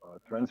of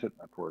transit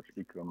networks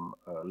become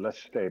less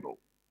stable.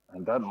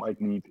 And that might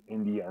lead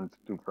in the end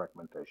to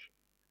fragmentation.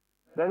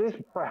 That is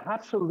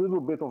perhaps a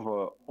little bit of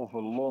a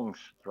long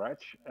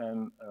stretch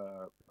and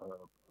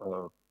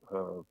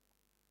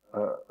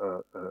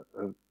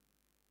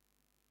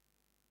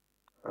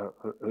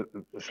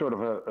sort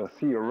of a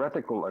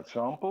theoretical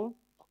example,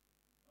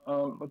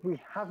 but we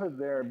have it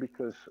there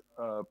because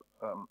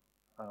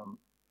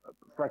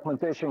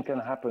fragmentation can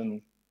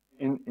happen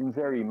in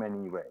very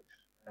many ways,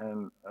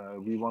 and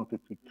we wanted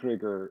to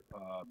trigger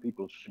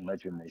people's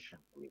imagination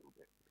a little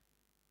bit.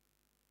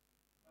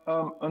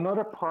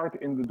 Another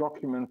part in the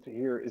document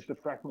here is the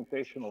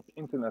fragmentation of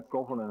internet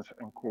governance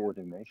and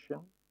coordination.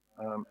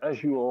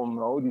 As you all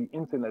know, the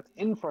internet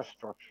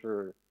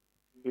infrastructure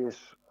is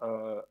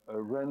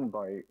run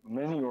by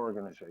many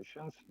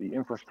organizations. The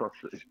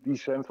infrastructure is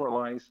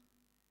decentralized.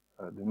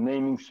 The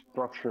naming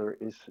structure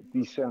is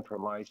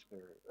decentralized.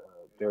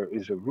 There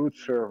is a root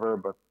server,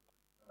 but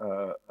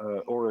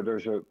or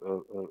there's a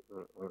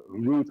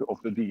root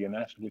of the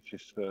DNS, which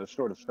is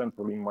sort of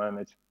centrally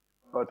managed.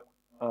 But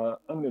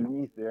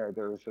underneath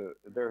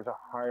there's a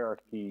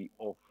hierarchy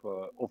of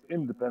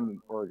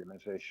independent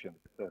organizations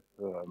that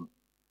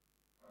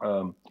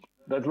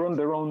run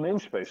their own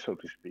namespace, so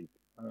to speak.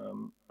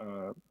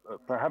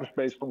 Perhaps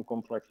based on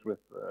contracts with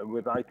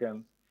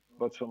ICANN,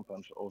 but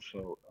sometimes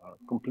also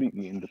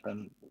completely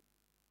independently.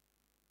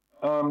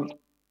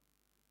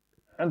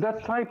 And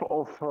that type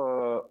of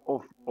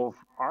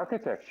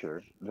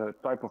architecture, the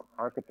type of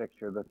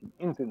architecture that the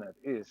internet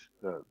is,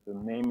 the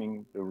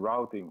naming, the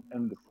routing,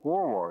 and the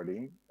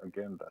forwarding,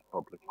 again, that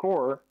public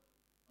core,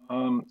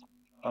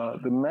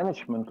 the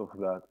management of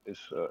that is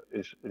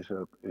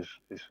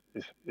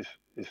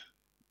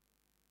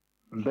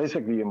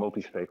basically a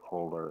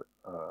multi-stakeholder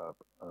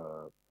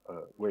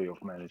way of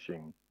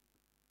managing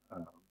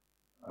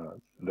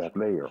that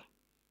layer.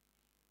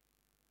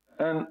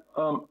 And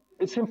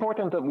it's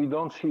important that we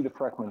don't see the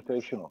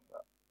fragmentation of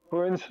that.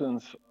 For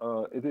instance,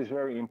 it is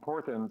very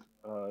important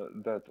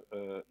that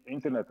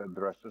internet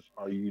addresses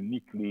are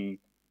uniquely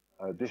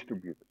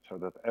distributed so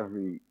that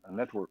every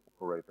network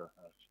operator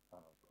has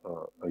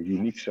a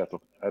unique set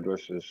of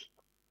addresses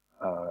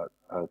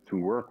to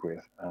work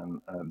with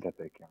and that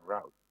they can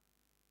route.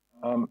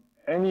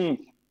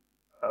 Any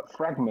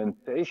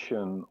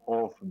fragmentation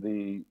of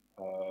the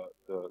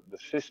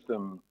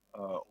system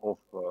of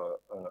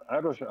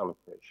address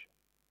allocation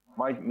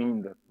might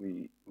mean that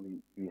we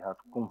have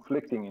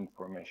conflicting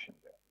information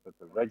there, that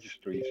the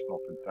registry is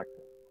not intact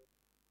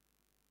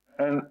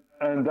anymore.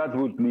 And that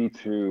would lead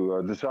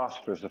to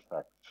disastrous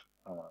effects,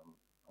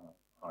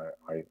 I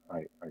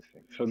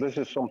think. So this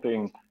is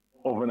something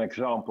of an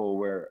example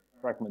where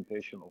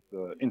fragmentation of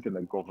the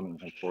internet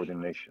governance and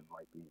coordination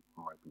might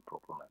be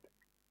problematic.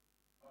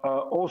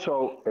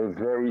 Also, a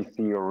very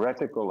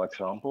theoretical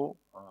example.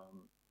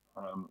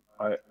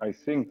 I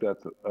think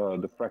that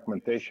the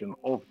fragmentation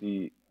of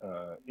the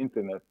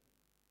internet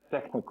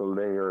technical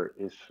layer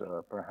is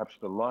perhaps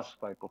the last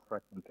type of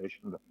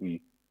fragmentation that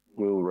we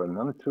will run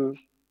into.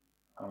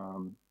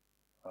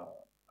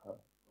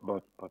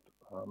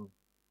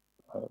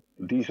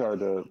 These are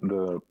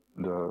the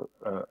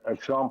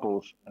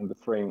examples and the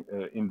frame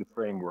in the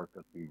framework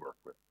that we work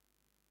with.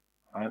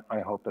 I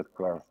hope that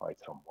clarified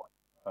somewhat.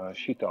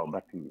 Sheetal,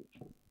 back to you.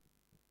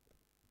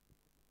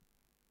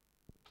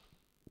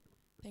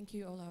 Thank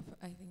you, Olaf.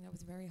 I think that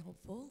was very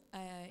helpful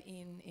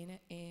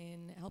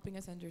in helping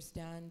us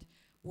understand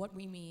what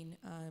we mean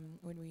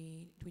when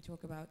we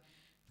talk about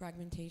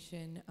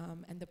fragmentation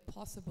and the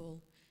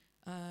possible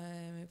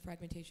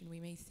fragmentation we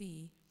may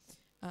see.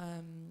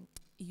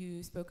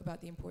 You spoke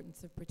about the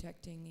importance of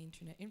protecting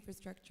internet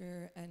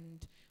infrastructure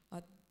and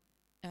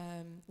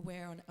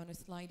where on a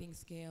sliding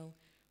scale,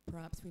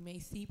 perhaps we may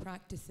see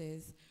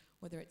practices,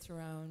 whether it's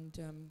around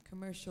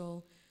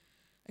commercial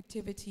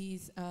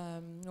activities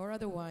or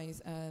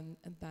otherwise, and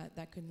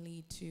that can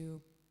lead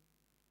to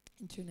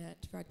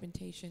internet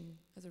fragmentation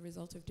as a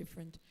result of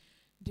different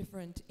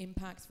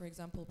impacts, for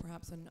example,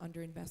 perhaps on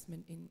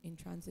underinvestment in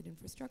transit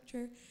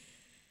infrastructure.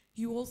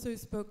 You also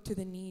spoke to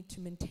the need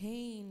to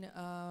maintain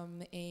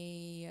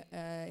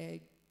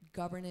a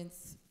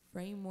governance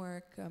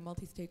framework, a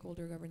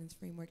multi-stakeholder governance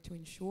framework to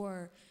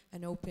ensure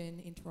an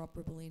open,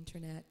 interoperable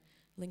internet,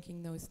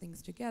 linking those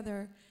things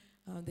together,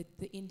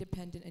 the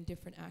independent and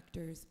different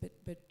actors,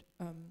 but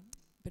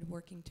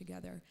working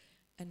together,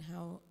 and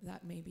how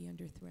that may be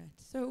under threat.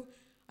 So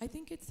I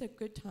think it's a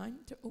good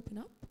time to open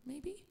up,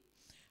 maybe.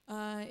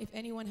 If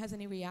anyone has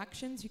any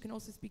reactions, you can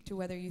also speak to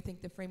whether you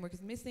think the framework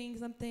is missing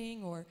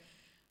something or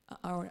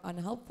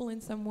unhelpful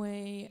in some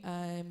way,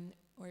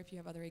 or if you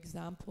have other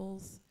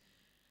examples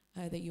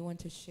that you want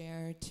to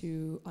share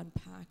to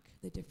unpack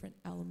the different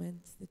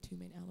elements, the two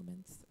main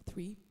elements,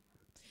 three,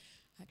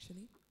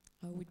 actually.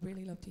 We'd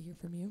really love to hear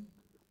from you.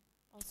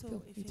 Also,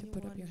 feel if free to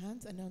put up your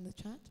hands and on the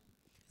chat.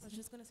 I was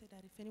just going to say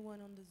that if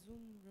anyone on the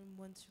Zoom room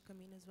wants to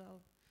come in as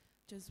well,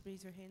 just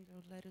raise your hand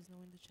or let us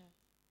know in the chat.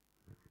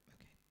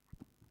 Okay.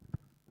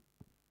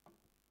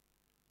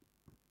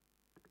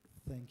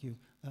 Thank you.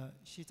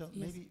 Sheetal,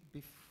 Yes. maybe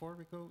before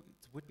we go,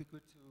 it would be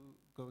good to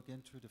go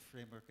again through the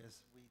framework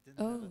as we didn't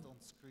have it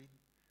on screen.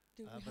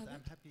 Do we But have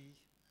I'm it? happy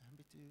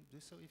to do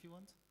so if you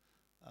want.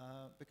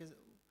 Because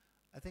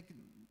I think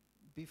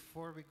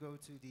before we go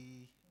to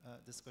the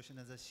discussion,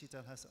 as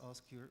Sheetal has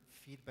asked your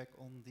feedback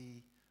on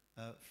the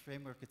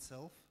framework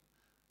itself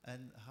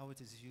and how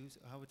it is used,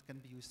 how it can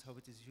be used, how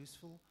it is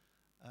useful.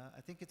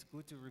 I think it's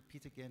good to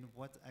repeat again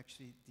what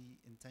actually the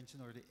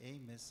intention or the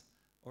aim is,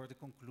 or the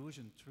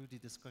conclusion through the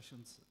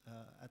discussions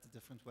at the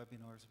different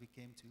webinars we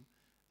came to,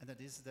 and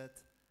that is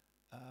that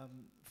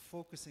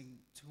focusing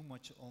too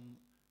much on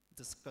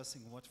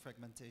discussing what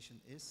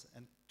fragmentation is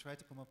and try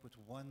to come up with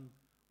one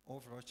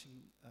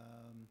overarching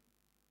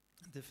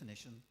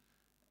definition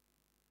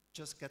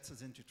just gets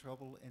us into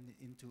trouble and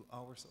into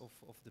hours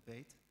of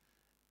debate.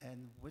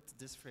 And with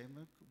this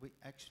framework, we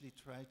actually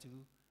try to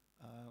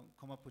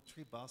come up with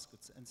three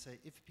baskets and say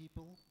if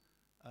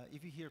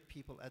you hear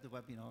people at the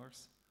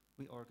webinars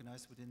we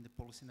organize within the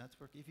policy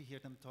network, if you hear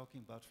them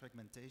talking about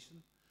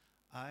fragmentation,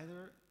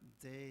 either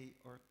they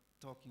are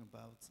talking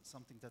about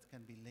something that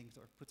can be linked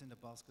or put in the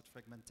basket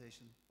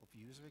fragmentation of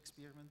user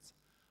experience,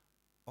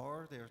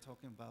 or they are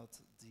talking about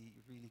the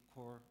really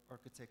core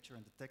architecture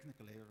and the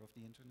technical layer of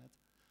the internet,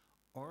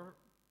 or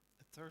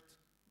a third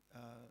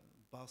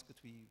basket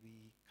we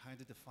kind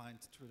of defined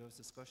through those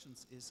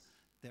discussions is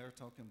they're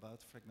talking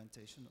about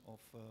fragmentation of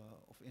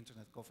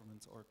internet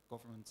government or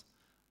government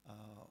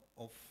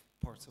of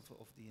parts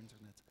of the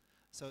internet.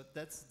 So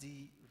that's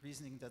the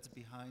reasoning that's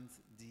behind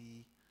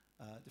the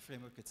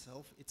framework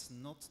itself. It's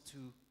not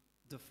to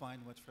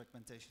define what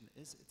fragmentation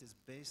is. It is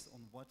based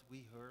on what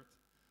we heard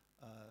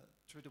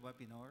through the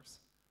webinars,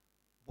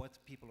 what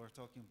people are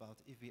talking about.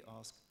 If we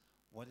ask,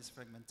 what is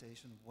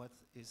fragmentation? What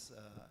is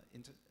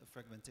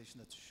fragmentation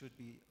that should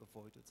be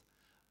avoided?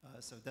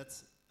 So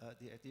that's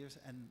the ideas,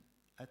 and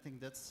I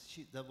think that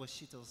was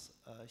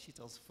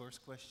Sheetal's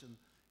first question.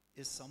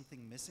 Is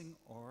something missing,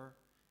 or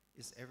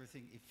is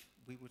everything, if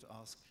we would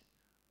ask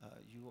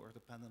you or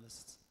the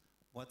panelists,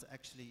 what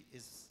actually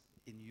is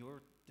in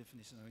your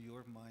definition or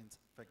your mind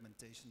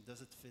fragmentation?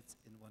 Does it fit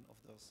in one of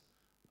those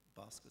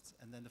baskets?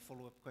 And then the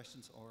follow-up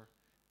questions are,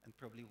 and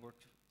probably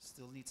work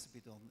still needs to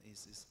be done,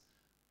 is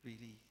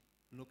really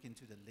look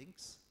into the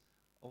links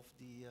of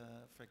the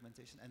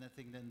fragmentation. And I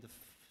think then the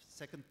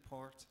second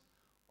part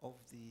of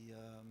the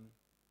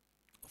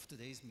of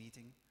today's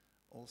meeting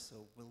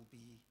also will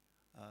be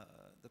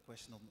the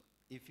question on,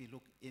 if you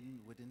look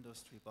within those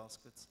three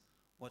baskets,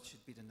 what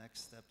should be the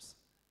next steps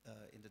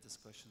in the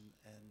discussion,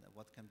 and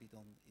what can be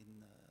done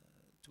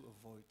to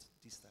avoid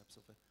these types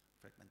of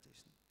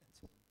fragmentation and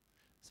so on.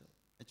 So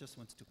I just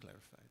wanted to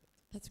clarify that.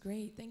 That's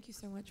great. Thank you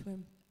so much,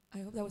 Wim. I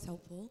hope that was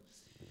helpful.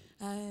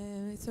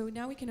 So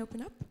now we can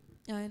open up.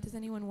 Does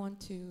anyone want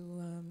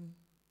to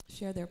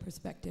share their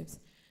perspectives?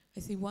 I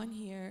see one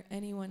here.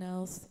 Anyone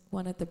else?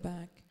 One at the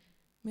back.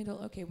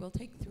 Middle. Okay, we'll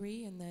take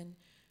three and then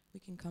we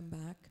can come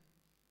back.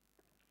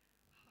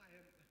 Hi,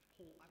 it's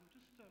Paul. I'm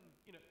just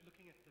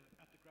looking at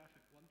the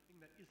graphic. One thing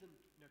that isn't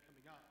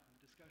coming out in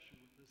the discussion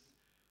with this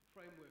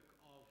framework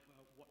of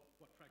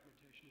what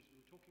fragmentation is, we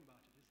were talking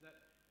about it, is that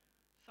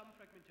some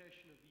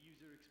fragmentation of the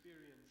user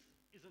experience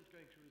isn't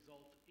going to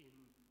result in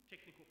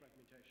technical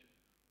fragmentation.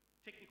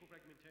 Technical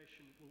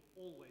fragmentation will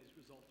always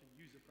result in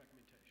user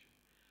fragmentation.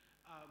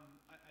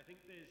 I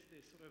think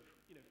there's sort of,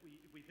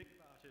 if we think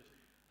about it,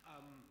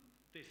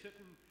 there's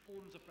certain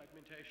forms of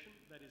fragmentation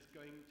that is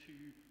going to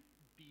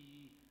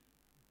be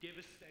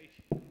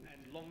devastating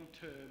and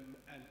long-term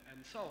and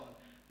so on.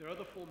 There are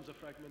other forms of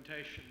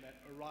fragmentation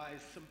that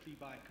arise simply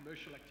by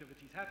commercial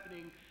activities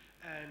happening,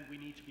 and we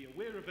need to be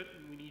aware of it,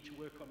 and we need to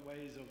work on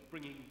ways of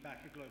bringing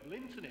back a global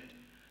internet.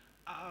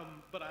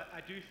 But I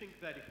do think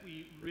that if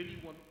we really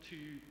want to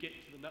get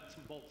to the nuts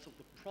and bolts of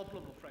the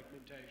problem of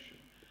fragmentation,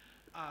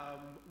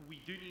 we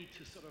do need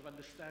to sort of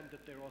understand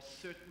that there are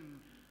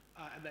certain,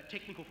 and that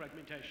technical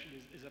fragmentation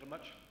is at a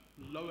much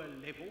lower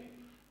level,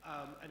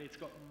 and it's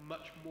got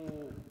much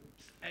more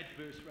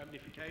adverse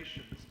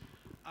ramifications.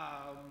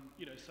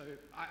 So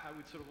I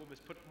would sort of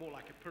almost put it more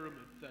like a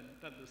pyramid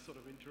than this sort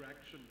of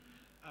interaction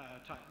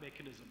type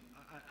mechanism.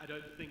 I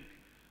don't think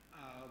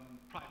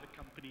private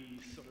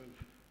companies sort of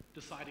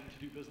deciding to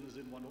do business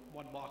in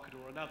one market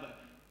or another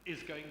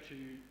is going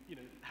to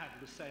have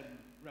the same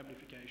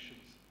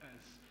ramifications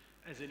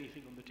as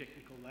anything on the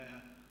technical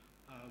layer,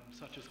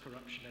 such as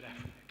corruption at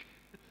AFRIC.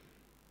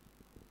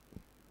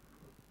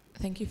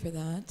 Thank you for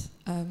that.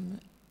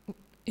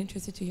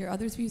 Interested to hear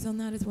others' views on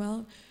that as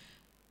well.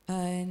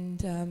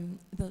 And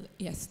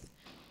yes,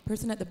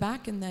 person at the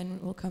back, and then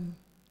we'll come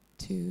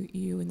to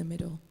you in the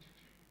middle,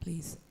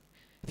 please.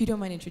 If you don't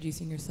mind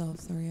introducing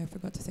yourself. Sorry, I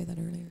forgot to say that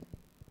earlier.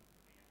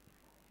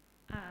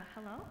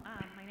 Hello,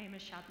 my name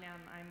is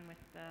Shabnam. I'm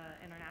with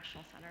the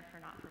International Center for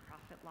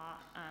Not-for-Profit Law.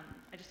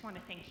 I just want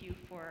to thank you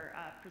for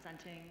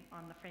presenting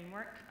on the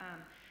framework.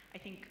 I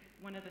think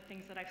one of the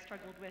things that I've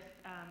struggled with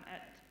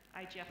at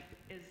IGF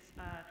is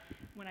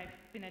when I've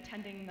been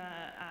attending the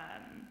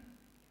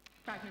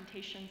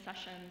fragmentation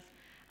sessions,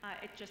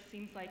 it just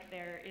seems like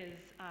there is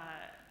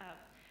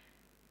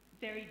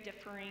very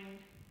differing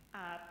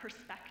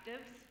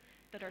perspectives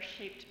that are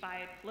shaped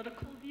by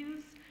political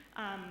views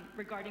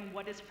regarding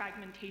what is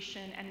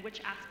fragmentation and which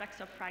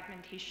aspects of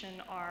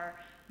fragmentation are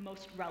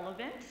most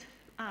relevant.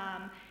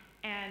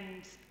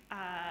 And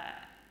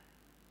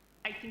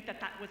I think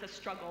that was a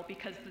struggle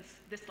because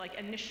this like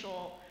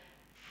initial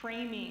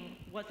framing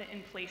wasn't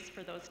in place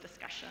for those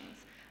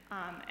discussions.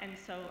 And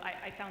so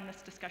I found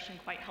this discussion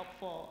quite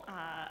helpful,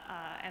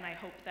 and I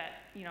hope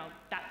that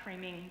that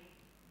framing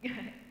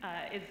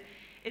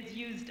is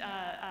used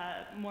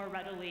more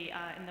readily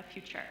in the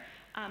future.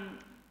 And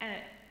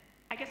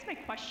I guess my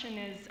question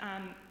is,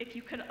 if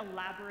you could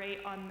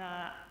elaborate on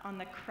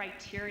the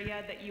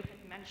criteria that you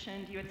had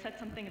mentioned. You had said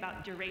something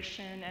about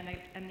duration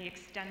and the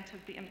extent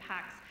of the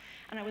impacts,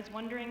 and I was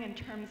wondering in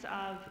terms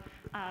of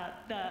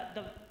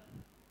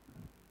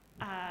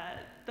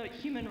the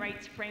human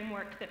rights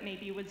framework that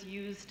maybe was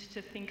used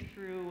to think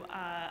through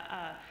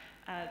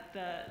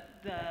the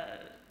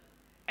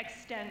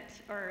extent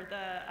or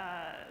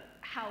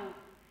how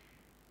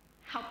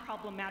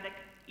problematic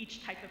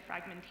each type of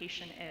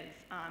fragmentation is,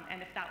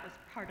 and if that was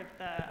part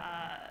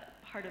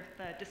of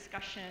the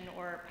discussion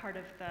or part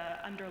of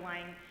the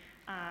underlying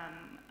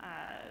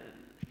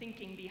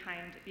thinking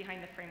behind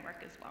the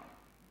framework as well.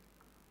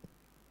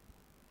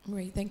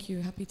 Great, thank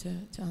you. Happy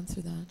to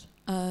answer that.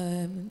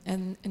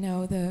 And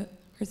now the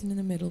person in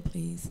the middle,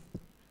 please.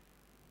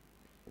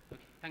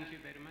 Okay, thank you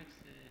very much.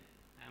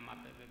 I'm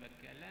Abebe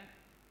Bekele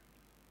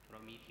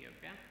from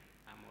Ethiopia.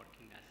 I'm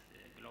working as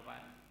Global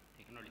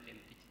Technology and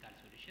Digital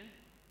Solution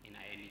in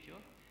INGO.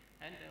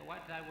 And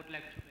what I would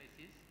like to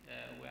raise is,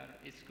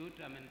 it's good,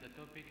 I mean, the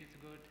topic is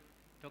good.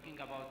 Talking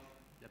about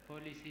the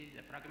policy,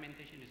 the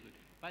fragmentation is good.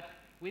 But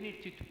we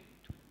need to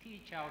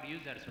teach our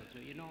users also.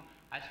 You know,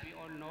 as we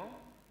all know,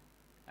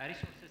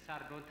 resources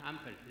are not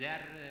ample. They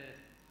are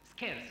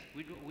scarce.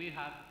 We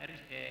have a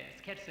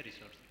scarce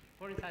resource.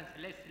 For instance,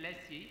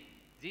 let's see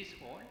this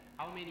hall,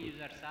 how many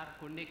users are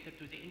connected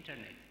to the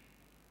internet,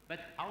 but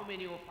how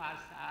many of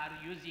us are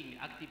using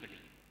actively?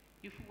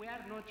 If we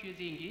are not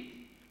using it,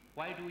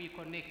 why do we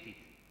connect it?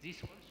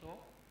 This also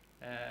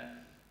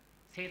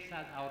saves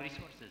us our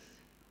resources,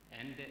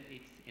 and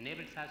it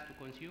enables us to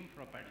consume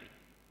properly.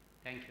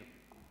 Thank you.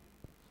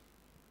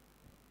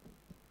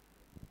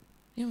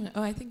 Yeah,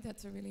 I think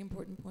that's a really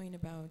important point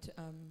about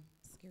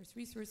scarce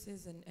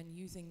resources and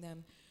using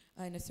them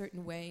in a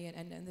certain way,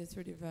 and the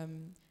sort of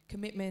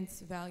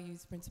commitments,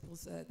 values,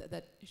 principles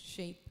that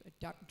shape,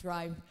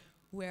 drive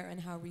where and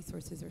how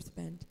resources are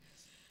spent.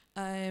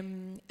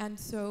 And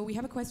so we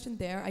have a question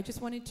there. I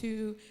just wanted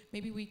to,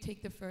 maybe we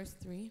take the first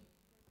three.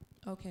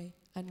 Okay,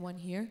 and one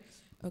here.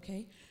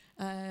 Okay.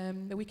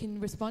 We can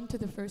respond to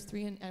the first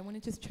three, and I want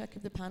to just check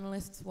if the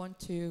panelists want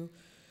to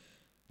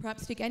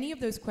perhaps take any of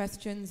those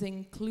questions,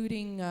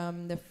 including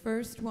the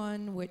first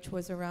one, which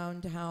was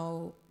around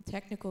how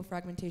technical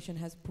fragmentation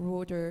has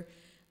broader,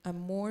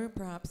 more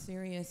perhaps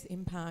serious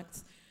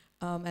impacts,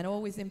 and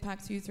always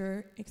impacts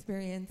user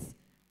experience,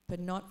 but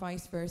not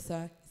vice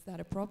versa. Is that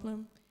a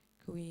problem?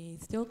 Could we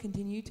still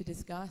continue to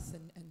discuss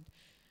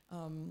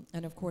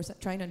and of course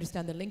try and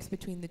understand the links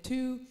between the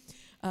two?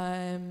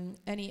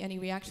 Any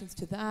reactions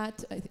to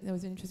that? I think that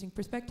was an interesting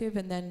perspective.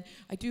 And then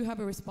I do have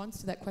a response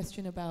to that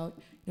question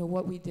about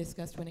what we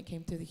discussed when it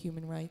came to the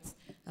human rights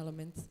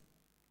elements.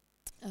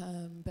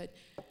 But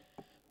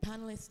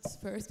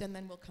panelists first, and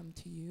then we'll come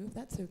to you, if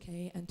that's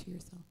okay, and to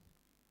yourself.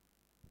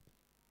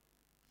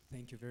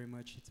 Thank you very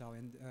much, Ital.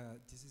 And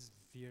this is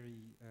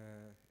very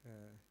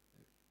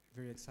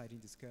exciting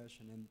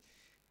discussion, and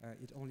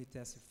it only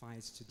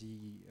testifies to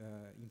the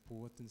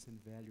importance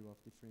and value of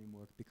the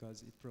framework,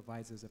 because it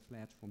provides us a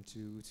platform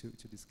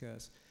to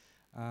discuss.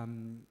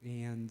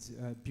 And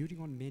building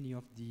on many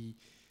of the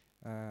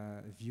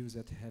views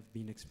that have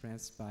been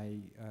expressed by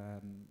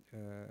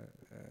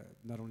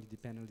not only the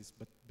panelists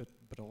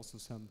but also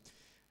some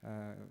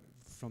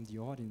from the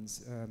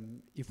audience,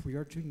 if we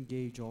are to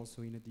engage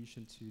also, in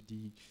addition to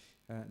the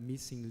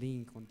missing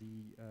link on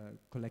the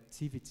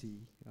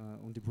collectivity,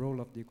 on the role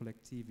of the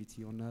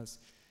collectivity, on us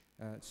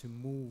to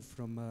move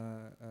from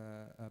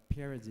a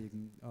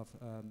paradigm of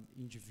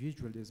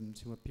individualism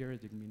to a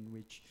paradigm in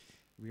which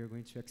we are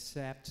going to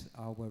accept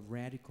our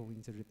radical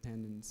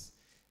interdependence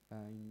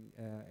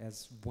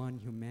as one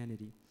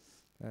humanity.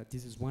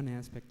 This is one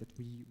aspect that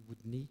we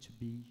would need to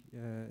be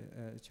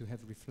to have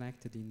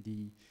reflected in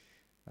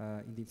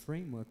the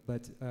framework,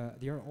 but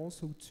there are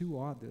also two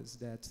others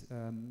that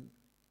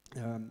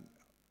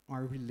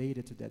are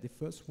related to that. The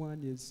first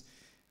one is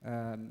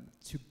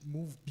to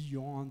move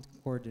beyond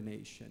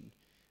coordination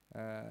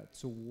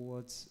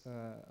towards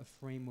a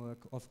framework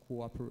of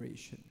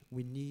cooperation.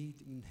 We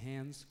need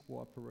enhanced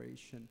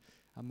cooperation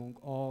among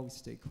all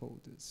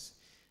stakeholders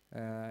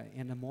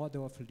and a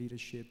model of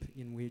leadership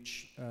in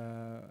which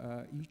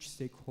each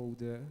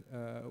stakeholder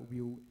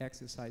will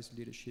exercise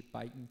leadership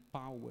by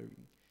empowering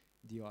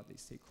the other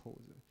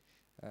stakeholder,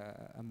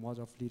 a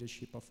model of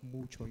leadership of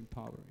mutual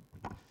empowering.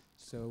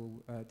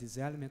 So this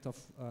element of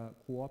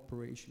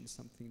cooperation is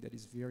something that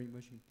is very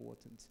much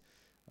important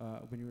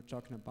when you're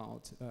talking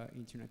about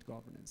internet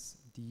governance.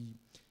 The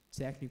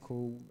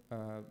technical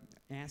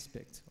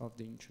aspect of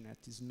the internet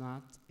is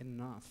not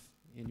enough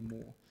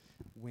anymore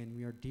when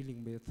we are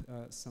dealing with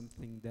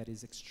something that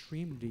is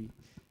extremely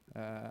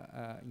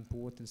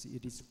important.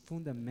 It is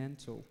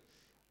fundamental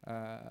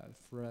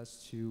for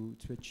us to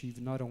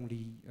achieve not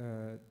only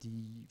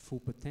the full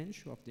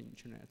potential of the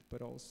internet,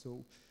 but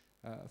also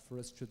for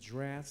us to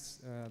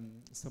address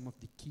some of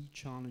the key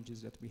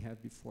challenges that we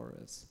have before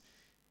us,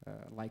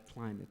 like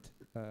climate,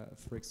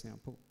 for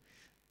example.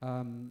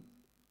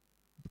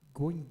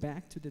 Going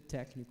back to the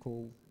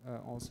technical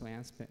also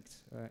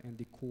aspect and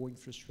the core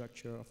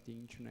infrastructure of the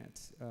internet,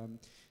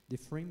 the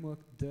framework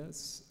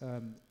does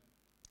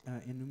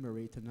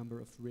enumerate a number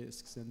of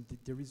risks, and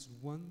there is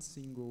one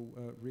single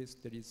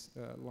risk that is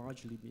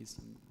largely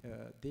missing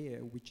there,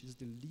 which is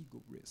the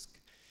legal risk.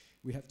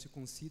 We have to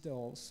consider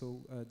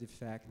also the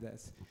fact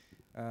that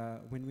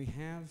when we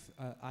have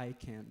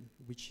ICANN,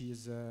 which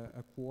is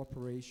a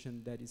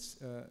cooperation that is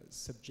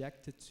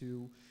subjected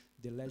to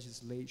the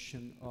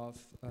legislation of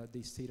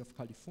the state of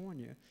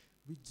California,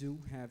 we do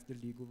have the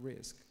legal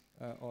risk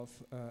of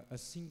a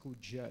single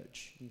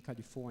judge in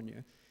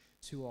California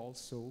to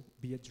also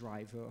be a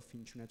driver of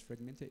internet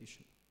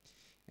fragmentation.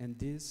 And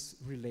this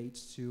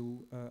relates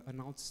to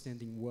an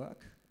outstanding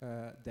work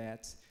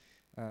that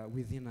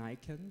within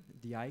ICANN,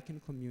 the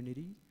ICANN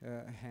community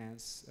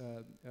has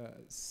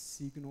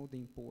signaled the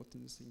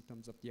importance in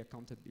terms of the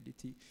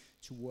accountability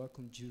to work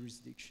on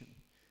jurisdiction.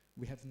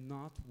 We have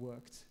not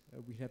worked,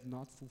 we have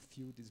not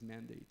fulfilled this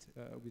mandate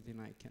within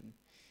ICANN.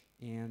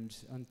 And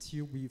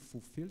until we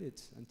fulfill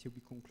it, until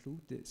we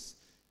conclude this,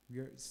 we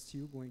are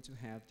still going to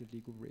have the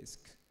legal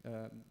risk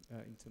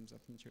in terms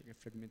of internet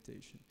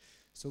fragmentation.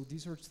 So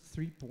these are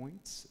 3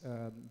 points.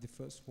 The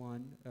first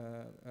one,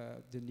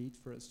 the need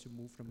for us to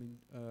move from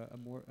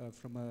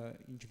from a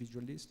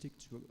individualistic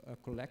to a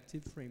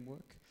collective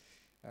framework.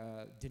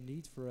 The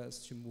need for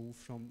us to move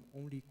from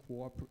only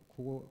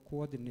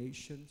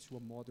coordination to a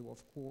model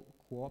of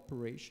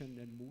cooperation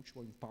and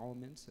mutual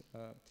empowerment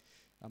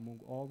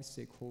among all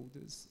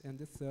stakeholders. And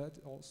the third,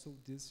 also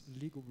this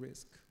legal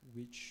risk,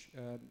 which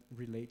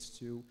relates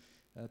to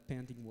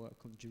pending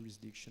work on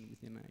jurisdiction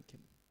within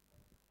ICANN.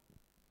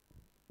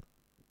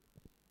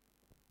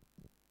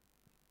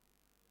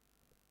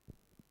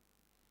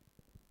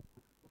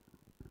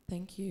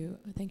 Thank you,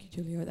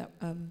 Julio.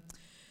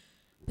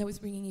 That was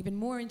bringing even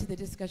more into the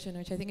discussion,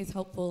 which I think is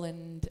helpful.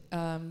 And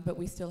but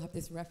we still have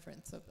this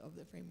reference of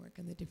the framework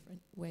and the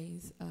different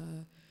ways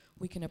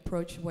we can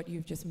approach what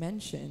you've just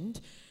mentioned.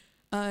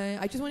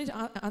 I just wanted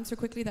to answer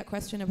quickly that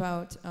question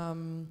about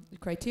the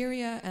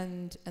criteria,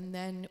 and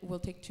then we'll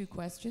take 2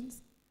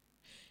 questions,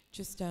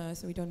 just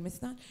so we don't miss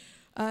that.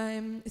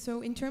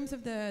 So in terms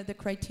of the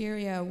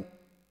criteria,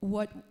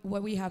 what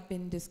we have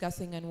been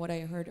discussing and what I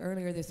heard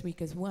earlier this week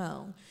as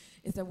well,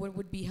 is that what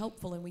would be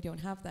helpful, and we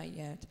don't have that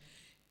yet,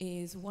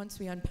 is once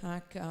we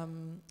unpack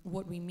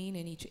what we mean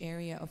in each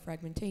area of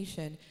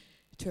fragmentation,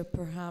 to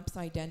perhaps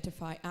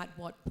identify at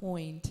what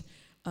point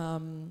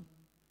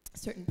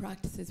certain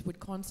practices would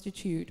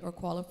constitute or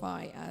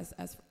qualify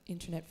as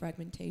internet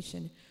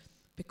fragmentation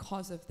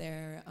because of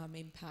their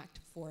impact,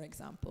 for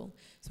example.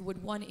 So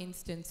would one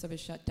instance of a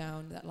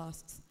shutdown that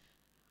lasts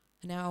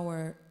an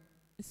hour,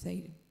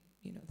 say,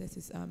 this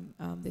is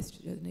this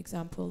an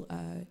example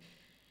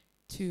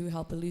to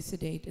help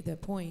elucidate the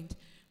point,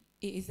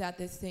 is that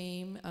the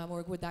same,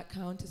 or would that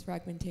count as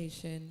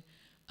fragmentation?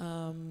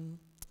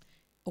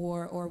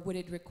 Or would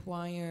it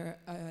require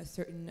a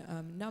certain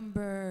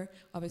number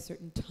of a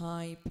certain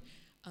type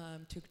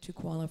to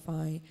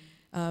qualify?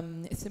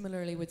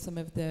 Similarly, with some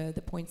of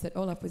the points that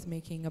Olaf was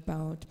making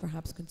about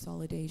perhaps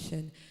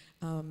consolidation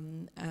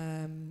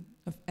and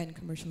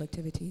commercial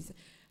activities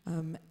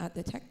at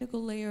the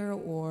technical layer,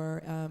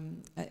 or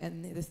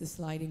and this is the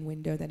sliding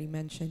window that he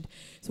mentioned.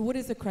 So what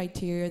is the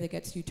criteria that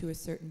gets you to a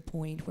certain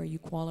point where you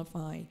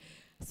qualify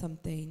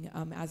something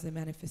as a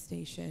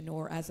manifestation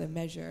or as a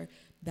measure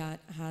that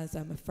has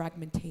a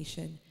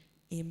fragmentation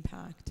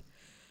impact?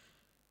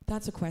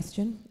 That's a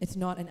question. It's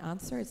not an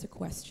answer, it's a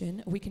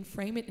question. We can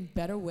frame it in a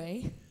better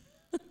way.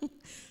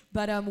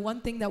 But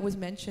one thing that was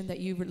mentioned that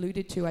you've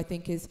alluded to, I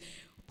think, is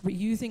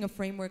using a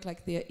framework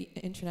like the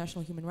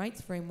International Human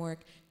Rights Framework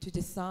to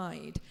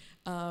decide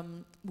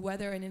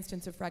whether an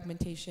instance of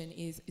fragmentation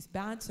is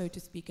bad, so to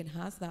speak, and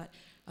has that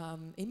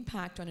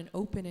impact on an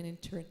open and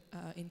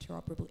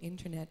interoperable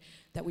internet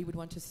that we would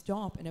want to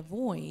stop and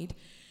avoid.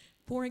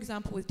 For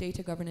example, with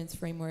data governance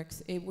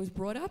frameworks, it was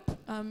brought up,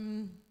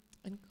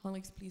 and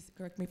colleagues, please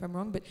correct me if I'm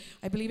wrong, but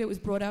I believe it was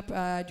brought up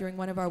during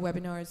one of our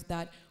webinars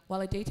that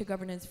while a data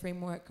governance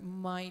framework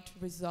might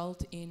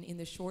result in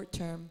the short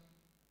term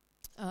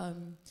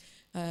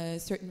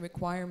certain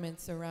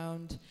requirements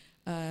around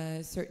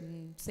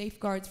certain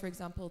safeguards, for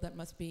example, that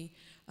must be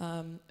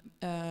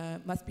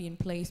in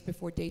place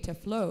before data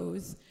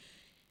flows.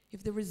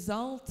 If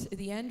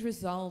the end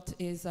result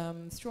is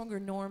stronger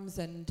norms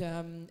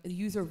and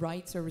user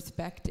rights are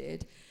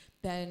respected,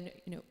 then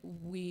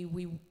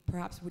we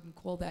perhaps wouldn't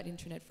call that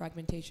internet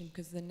fragmentation,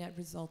 because the net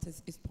result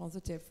is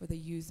positive for the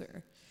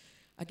user.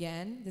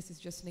 Again, this is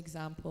just an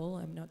example.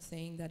 I'm not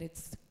saying that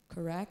it's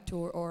correct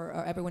or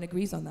everyone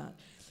agrees on that.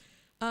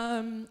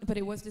 But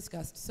it was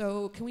discussed.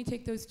 So can we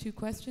take those 2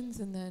 questions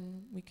and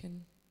then we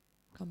can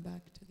come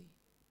back to the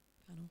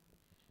panel?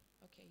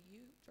 Okay,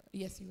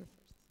 yes, you were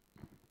first.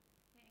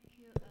 Thank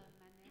you.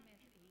 My name is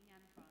Ying.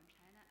 I'm from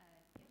China, a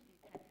PhD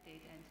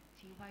candidate at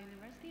Tsinghua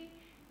University.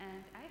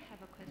 And I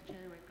have a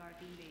question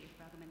regarding the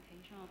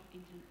fragmentation of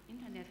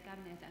internet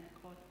governance and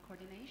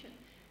coordination.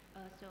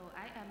 So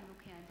I am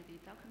looking at the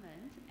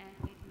document, and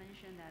it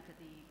mentioned that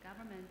the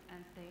government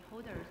and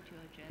stakeholders to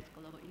address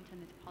global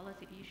internet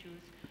policy issues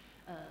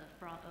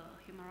from a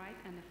human rights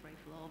and a free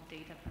flow of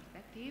data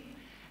perspective,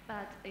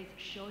 but it's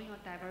showing a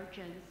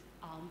divergence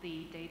on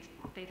the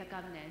data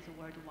governance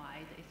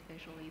worldwide,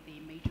 especially the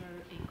major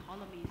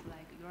economies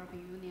like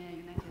European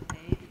Union, United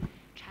States,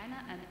 China,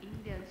 and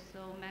India.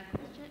 So my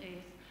question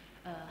is,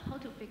 how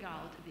to figure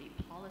out the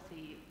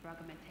policy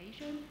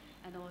fragmentation,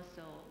 and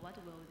also what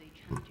will the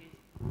challenges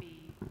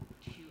be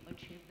to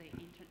achieve the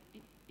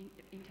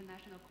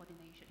international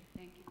coordination?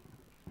 Thank you.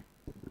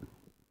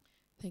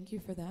 Thank you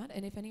for that.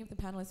 And if any of the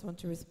panelists want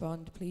to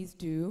respond, please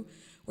do.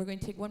 We're going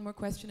to take one more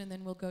question and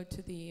then we'll go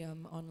to the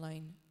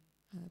online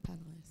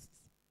panelists.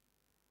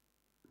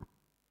 So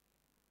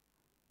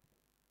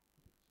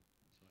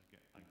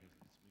I guess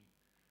it's me.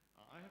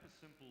 I have a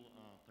simple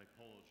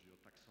typology or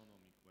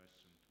taxonomy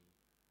question to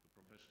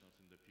professionals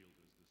in the field,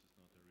 as this is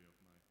not area of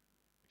my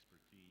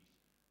expertise.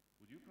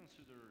 Would you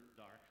consider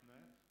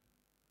darknet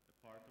a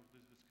part of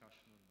this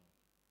discussion or not?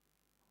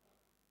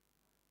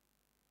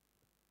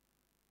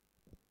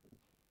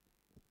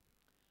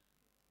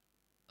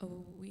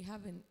 Oh, we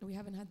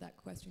haven't had that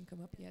question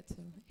come up yet.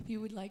 So if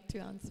you would like to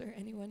answer,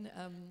 anyone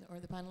or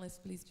the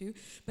panelists, please do.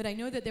 But I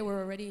know that there were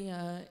already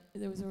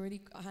there was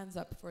already hands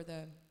up for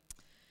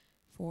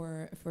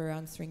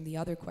answering the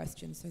other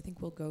questions. So I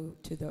think we'll go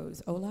to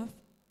those. Olaf.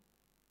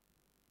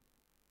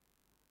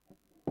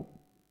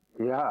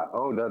 Yeah.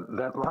 Oh,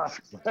 that last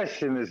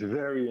question is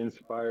very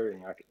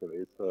inspiring.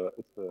 Actually,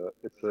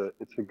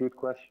 it's a good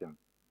question.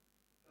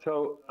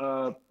 So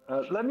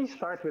let me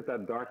start with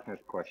that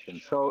darknet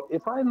question. So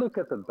if I look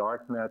at the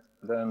darknet,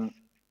 then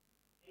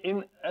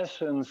in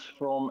essence,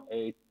 from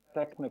a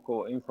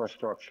technical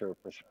infrastructure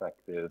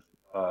perspective,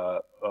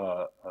 the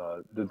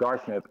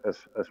darknet,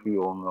 as we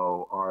all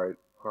know,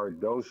 are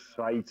those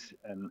sites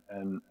and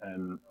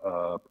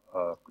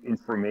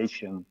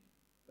information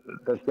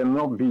that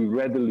cannot be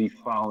readily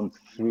found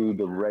through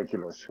the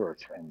regular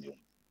search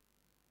engine.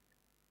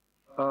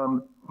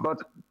 But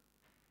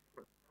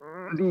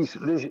this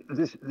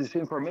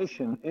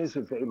information is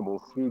available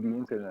through the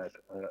internet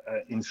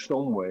in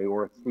some way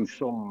or through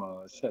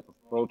some set of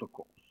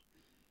protocols.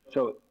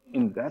 So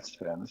in that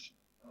sense,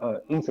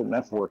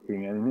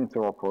 internetworking and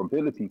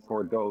interoperability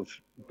for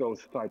those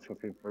types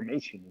of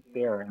information is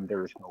there, and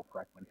there is no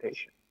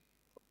fragmentation.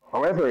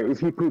 However,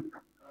 if you put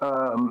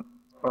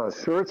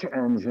search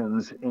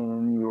engines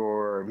in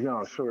your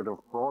sort of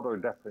broader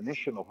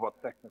definition of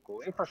what technical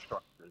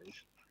infrastructure is,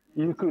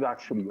 you could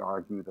actually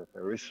argue that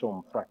there is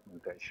some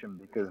fragmentation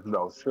because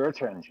those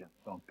search engines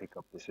don't pick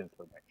up this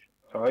information.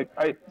 So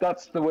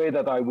that's the way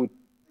that I would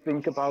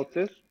think about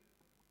this.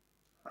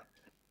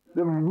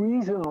 The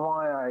reason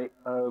why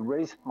I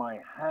raised my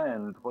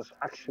hand was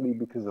actually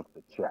because of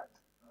the chat.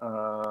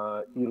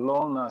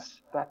 Ilona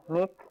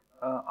Statnik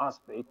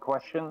asked a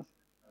question.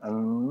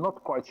 I'm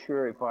not quite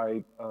sure if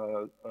I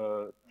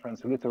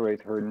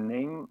transliterate her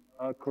name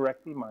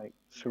correctly. My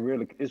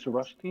Cyrillic is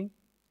rusty.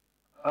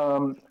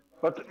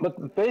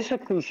 But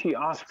basically, she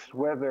asks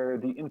whether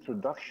the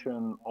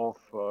introduction of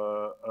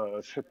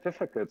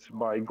certificates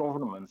by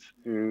governments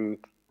to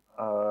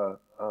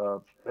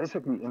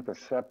basically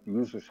intercept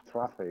users'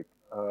 traffic,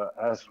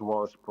 as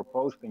was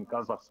proposed in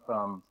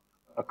Kazakhstan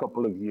a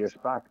couple of years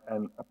back,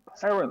 and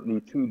apparently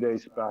 2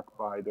 days back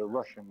by the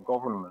Russian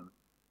government,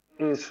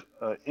 is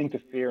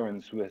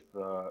interference with,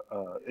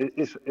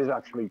 is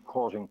actually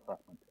causing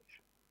fragmentation.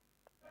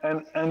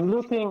 And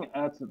looking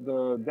at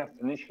the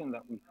definition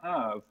that we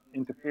have,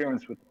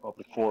 interference with the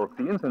public core of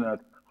the internet,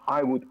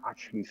 I would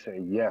actually say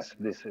yes,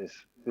 this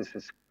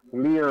is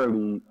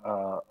clearly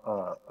a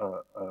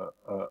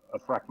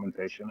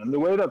fragmentation. And the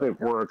way that it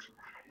works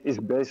is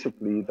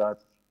basically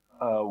that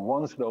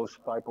once those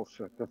type of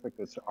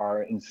certificates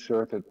are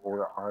inserted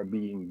or are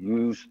being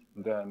used,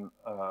 then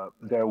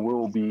there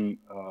will be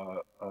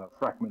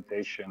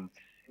fragmentation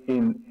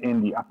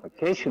in the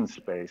application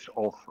space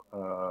of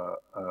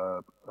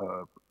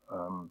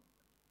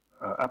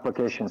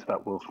applications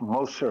that will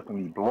most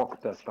certainly block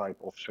that type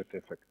of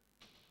certificate.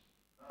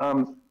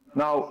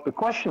 Now, the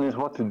question is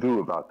what to do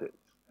about this.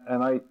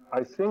 And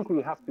I think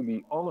we have to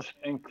be honest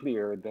and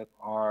clear that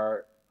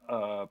our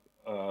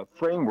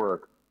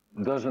framework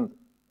doesn't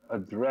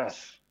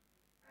address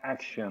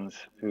actions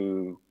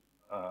to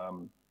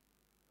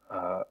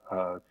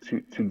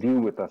deal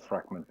with that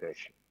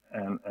fragmentation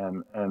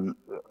and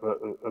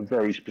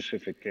very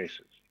specific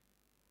cases.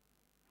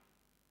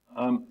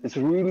 It's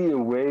really a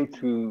way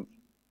to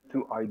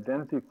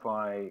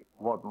identify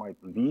what might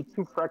lead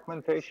to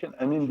fragmentation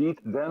and indeed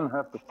then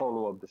have the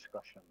follow-up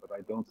discussion. But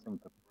I don't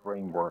think that the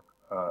framework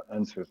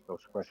answers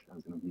those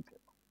questions in detail.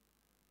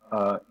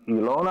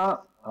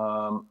 Ilona,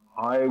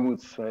 I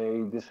would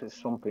say this is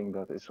something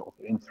that is of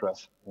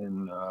interest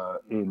in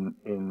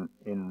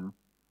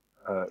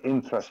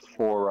interest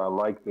for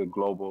like the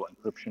Global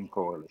Encryption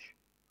Coalition.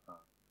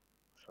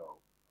 So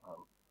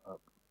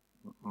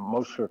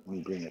most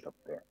certainly bring it up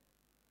there.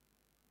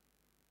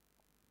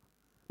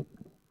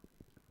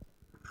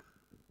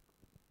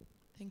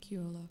 Thank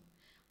you, Olaf.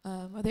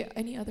 Are there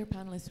any other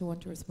panelists who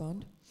want to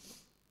respond?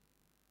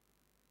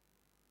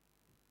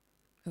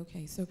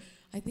 Okay, so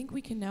I think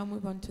we can now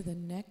move on to the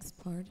next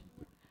part.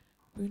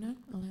 Bruna,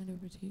 I'll hand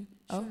over to you.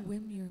 Sure. Oh,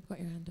 Wim, you've got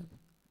your hand up.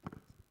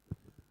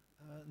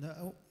 No,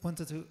 I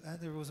wanted to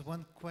add, there was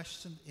one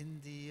question in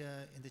the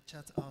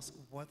chat asked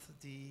what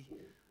the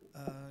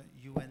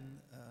UN,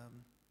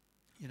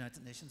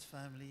 United Nations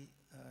family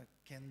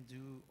can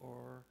do,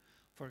 or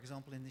for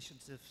example,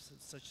 initiatives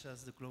such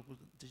as the Global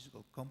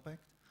Digital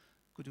Compact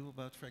could do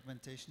about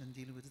fragmentation and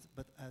dealing with it.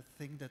 But I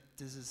think that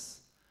this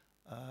is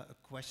a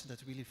question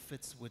that really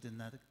fits with the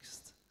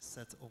next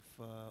set of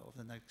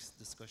the next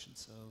discussion.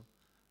 So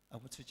I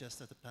would suggest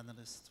that the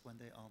panelists, when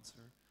they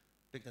answer,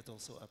 pick that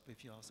also up.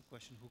 If you ask a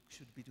question, who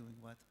should be doing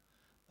what,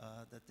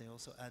 that they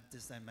also add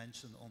this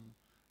dimension on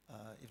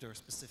if there are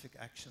specific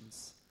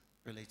actions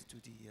related to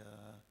the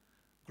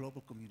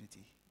global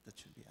community that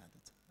should be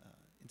added,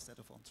 instead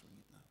of answering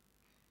it now.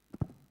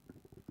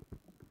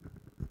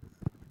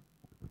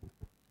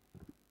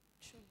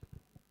 Sure.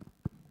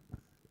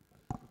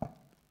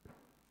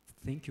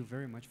 Thank you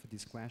very much for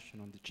this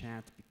question on the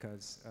chat,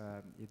 because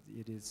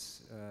it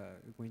is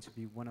going to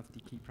be one of the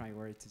key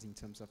priorities in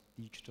terms of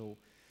digital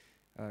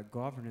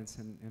governance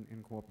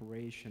and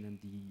cooperation, and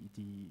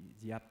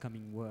the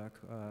upcoming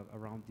work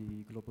around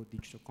the Global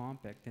Digital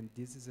Compact. And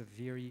this is a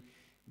very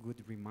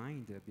good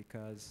reminder,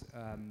 because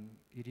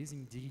it is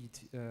indeed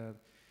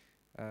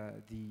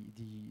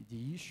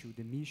the issue,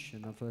 the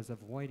mission of us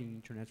avoiding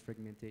internet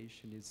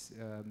fragmentation is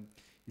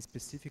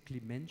specifically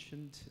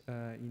mentioned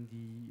in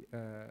the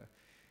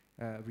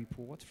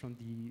report from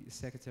the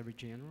Secretary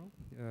General,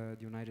 the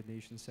United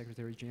Nations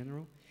Secretary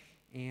General.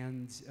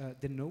 And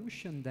the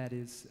notion that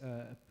is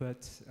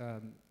put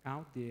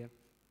out there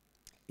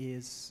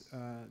is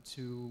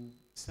to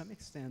some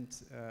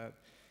extent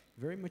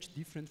very much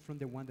different from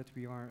the one that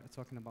we are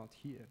talking about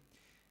here.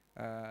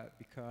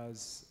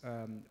 Because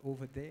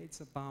over there it's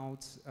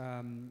about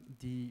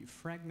the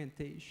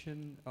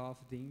fragmentation of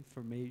the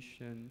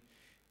information,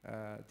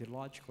 the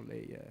logical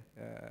layer,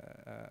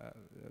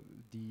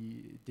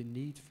 the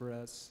need for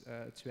us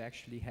to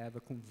actually have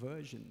a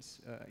convergence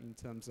in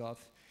terms of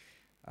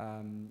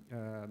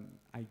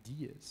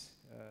ideas,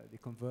 the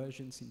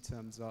convergence in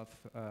terms of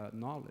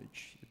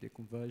knowledge, the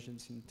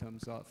convergence in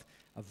terms of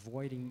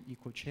avoiding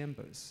echo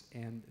chambers.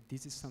 And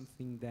this is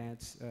something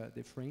that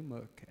the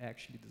framework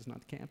actually does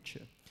not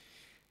capture.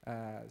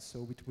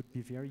 So it would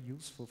be very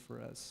useful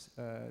for us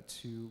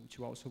to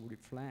also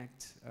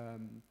reflect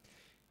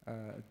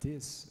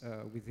this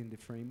within the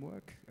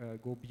framework,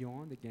 go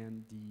beyond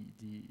again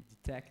the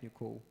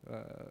technical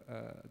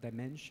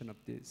dimension of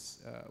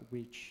this,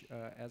 which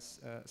as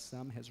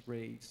Sam has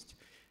raised,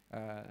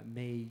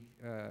 may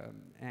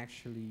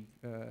actually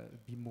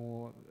be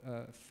more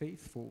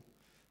faithful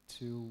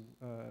to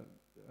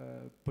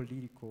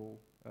political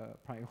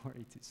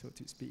priorities, so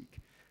to speak.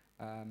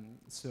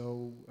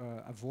 So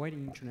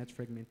avoiding internet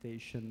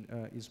fragmentation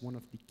is one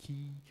of the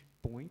key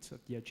points of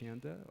the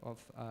agenda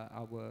of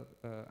our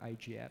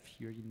IGF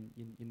here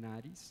in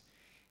Addis.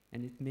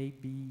 And it may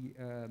be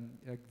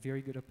a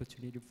very good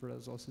opportunity for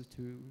us also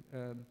to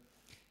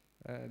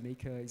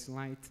make a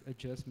slight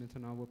adjustment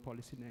on our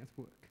policy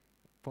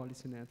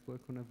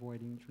network on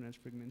avoiding internet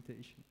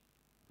fragmentation.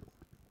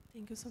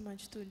 Thank you so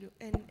much, Tulio.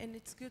 And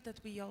it's good that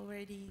we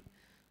already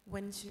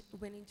went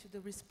into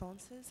the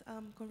responses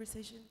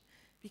conversation,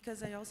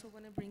 because I also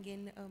want to bring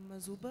in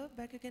Mazuba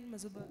back again.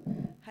 Mazuba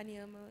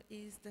Haniama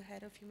is the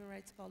head of human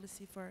rights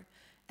policy for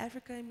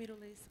Africa and Middle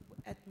East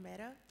at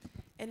Meta.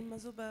 And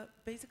Mazuba,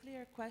 basically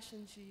our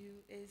question to you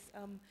is,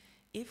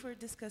 if we're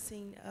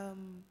discussing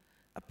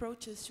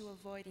approaches to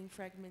avoiding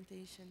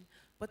fragmentation,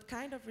 what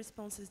kind of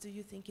responses do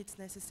you think it's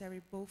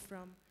necessary, both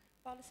from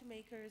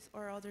policymakers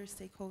or other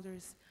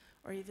stakeholders,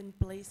 or even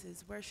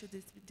places? Where should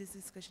this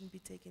discussion be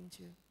taken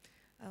to?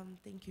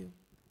 Thank you.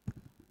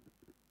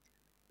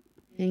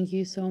 Thank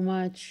you so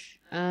much.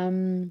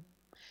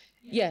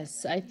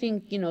 Yes, I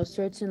think,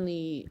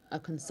 certainly a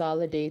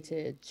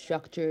consolidated,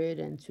 structured,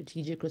 and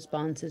strategic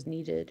response is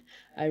needed.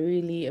 I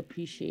really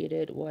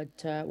appreciated what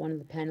one of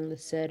the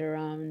panelists said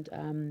around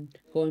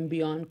going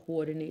beyond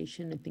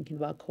coordination and thinking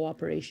about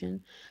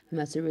cooperation. And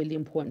that's a really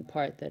important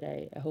part that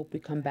I hope we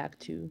come back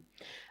to.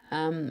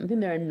 I think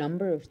there are a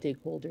number of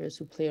stakeholders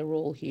who play a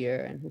role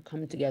here and who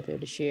come together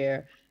to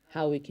share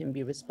how we can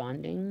be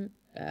responding,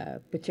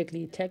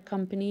 particularly tech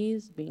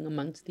companies being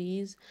amongst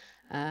these,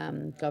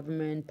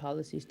 government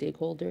policy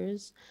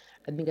stakeholders.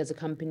 I think as a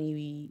company,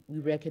 we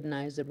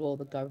recognize the role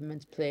that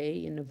governments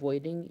play in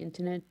avoiding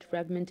internet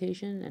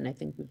fragmentation. And I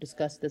think we've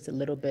discussed this a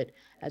little bit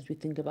as we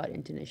think about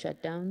internet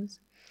shutdowns.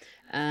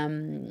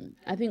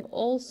 I think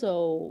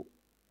also,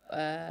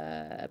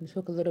 I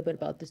spoke a little bit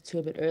about this too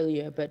a bit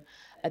earlier, but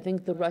I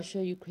think the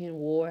Russia-Ukraine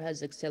war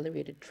has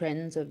accelerated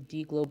trends of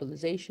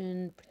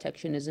deglobalization,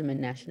 protectionism,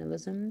 and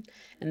nationalism.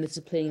 And this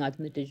is playing out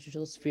in the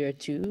digital sphere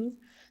too.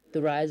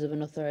 The rise of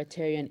an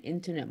authoritarian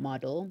internet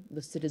model,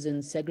 with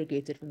citizens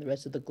segregated from the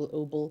rest of the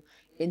global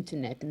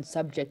internet and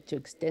subject to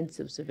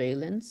extensive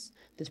surveillance.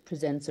 This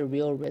presents a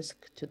real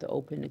risk to the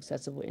open,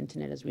 accessible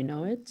internet as we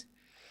know it.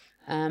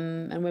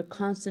 And we're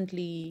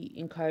constantly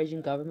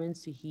encouraging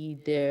governments to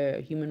heed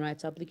their human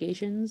rights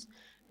obligations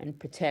and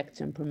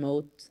protect and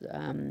promote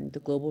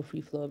the global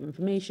free flow of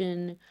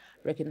information,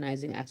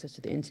 recognizing access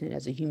to the internet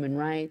as a human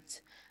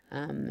right,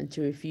 and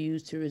to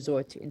refuse to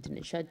resort to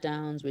internet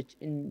shutdowns, which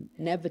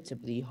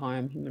inevitably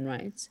harm human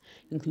rights,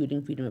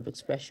 including freedom of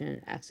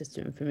expression, access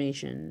to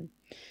information.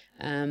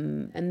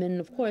 And then,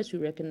 of course, we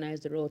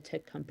recognize the role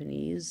tech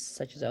companies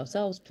such as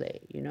ourselves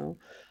play,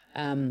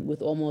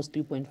 with almost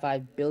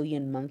 3.5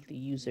 billion monthly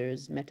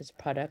users, Meta's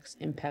products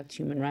impact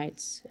human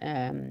rights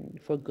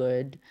for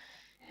good.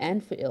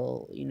 and for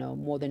ill,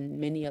 more than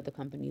many other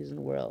companies in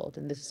the world.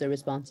 And this is a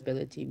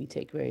responsibility we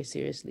take very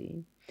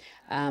seriously.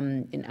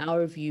 In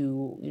our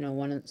view,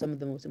 some of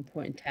the most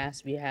important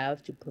tasks we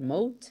have to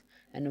promote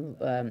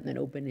an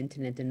open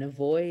internet and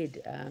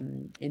avoid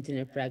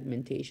internet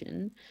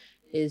fragmentation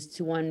is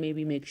to, one,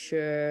 maybe make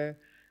sure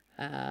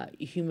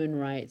human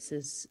rights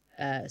is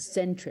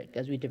centric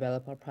as we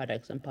develop our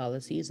products and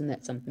policies, and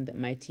that's something that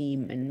my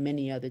team and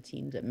many other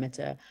teams at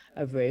Meta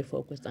are very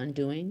focused on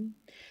doing.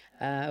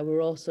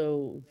 We're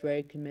also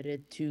very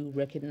committed to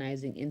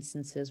recognizing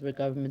instances where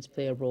governments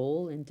play a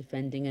role in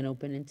defending an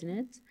open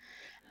internet.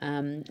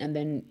 And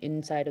then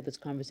inside of this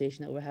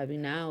conversation that we're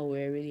having now,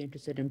 we're really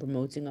interested in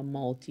promoting a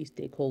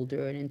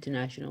multi-stakeholder and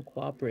international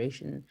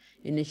cooperation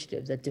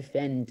initiatives that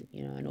defend,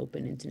 an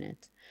open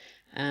internet.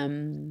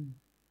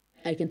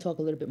 I can talk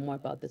a little bit more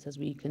about this as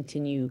we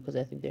continue, because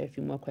I think there are a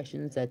few more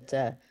questions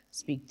that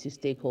speak to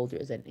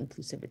stakeholders and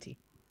inclusivity.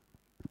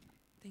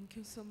 Thank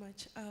you so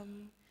much.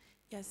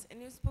 Yes,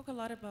 and you spoke a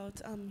lot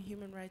about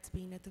human rights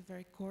being at the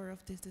very core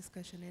of this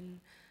discussion,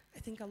 and I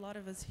think a lot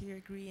of us here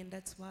agree, and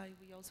that's why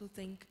we also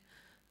think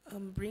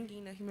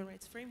bringing a human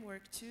rights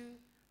framework to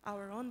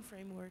our own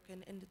framework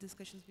and the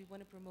discussions we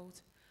want to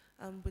promote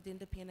within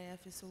the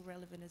PNIF is so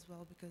relevant as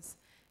well, because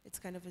it's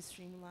kind of a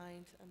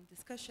streamlined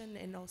discussion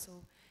and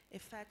also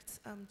effects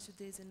to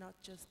this, and not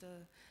just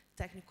a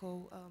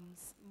technical,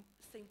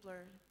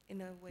 simpler, in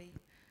a way,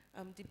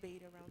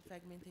 debate around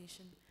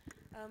fragmentation.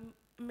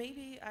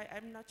 Maybe,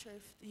 I'm not sure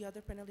if the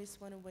other panelists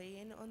want to weigh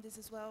in on this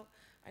as well.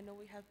 I know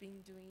we have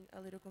been doing a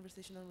little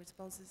conversation on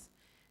responses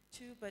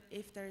too, but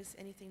if there is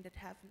anything that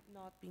have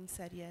not been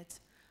said yet,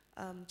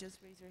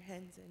 just raise your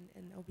hands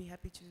and I'll be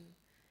happy to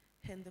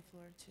hand the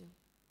floor to.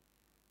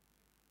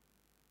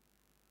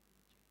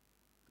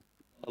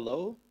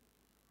 Hello?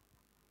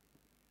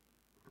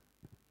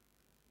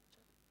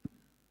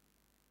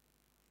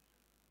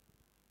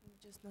 I'm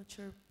just not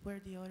sure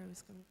where the audio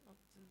is coming from.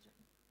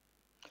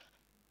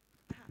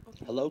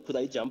 Okay. Hello, could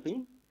I jump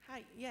in?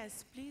 Hi,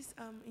 yes, please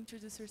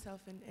introduce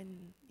yourself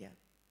and yeah,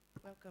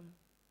 welcome.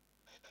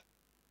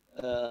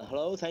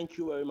 Hello, thank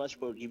you very much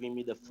for giving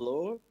me the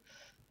floor.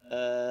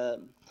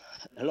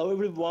 Hello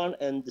everyone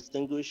and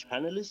distinguished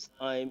panelists.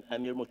 I'm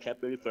Amir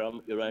Mokaberi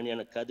from Iranian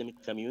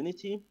academic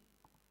community.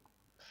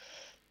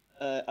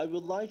 I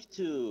would like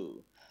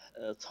to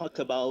talk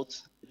about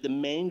the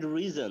main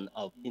reason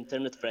of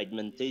internet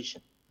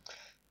fragmentation.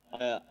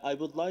 I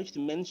would like to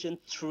mention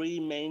three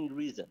main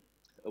reasons.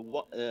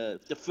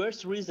 The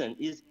first reason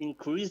is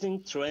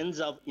increasing trends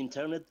of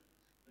internet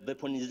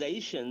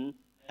weaponization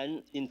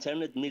and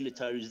internet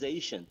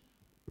militarization,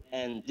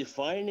 and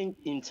defining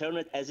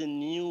internet as a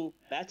new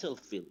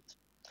battlefield.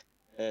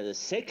 The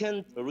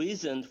second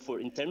reason for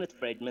internet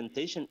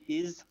fragmentation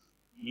is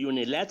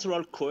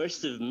unilateral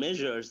coercive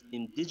measures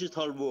in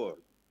digital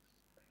world.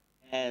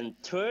 And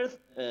third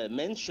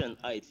mention,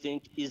 I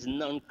think, is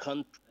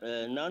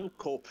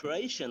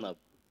non-cooperation of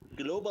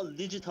global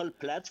digital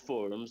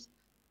platforms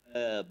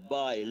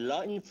by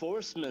law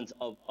enforcement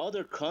of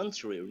other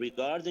countries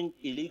regarding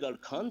illegal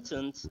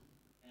content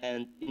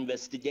and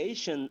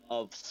investigation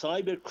of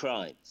cyber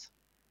crimes.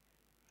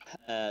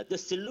 The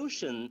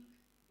solution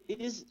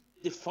is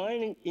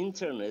defining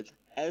internet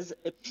as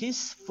a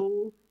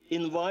peaceful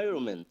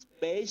environment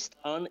based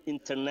on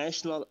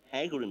international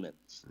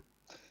agreements.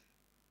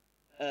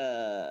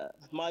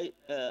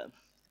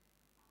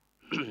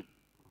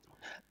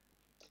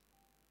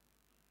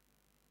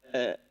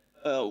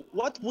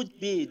 What would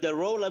be the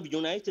role of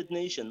United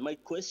Nations? My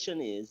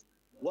question is,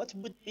 what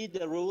would be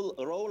the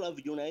role of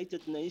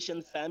United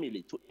Nations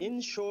family to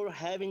ensure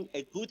having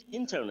a good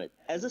internet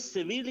as a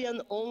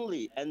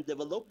civilian-only and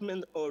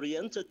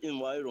development-oriented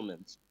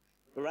environment,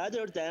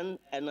 rather than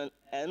an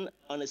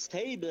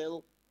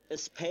unstable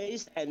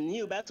space and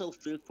new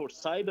battlefield for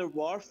cyber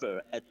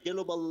warfare at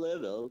global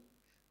level?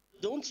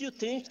 Don't you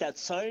think that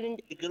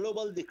signing a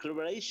global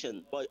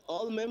declaration by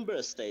all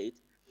member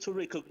states to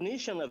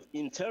recognition of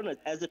internet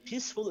as a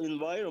peaceful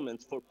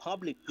environment for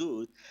public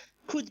good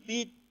could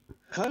be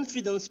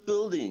confidence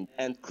building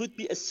and could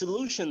be a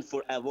solution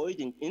for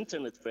avoiding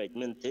internet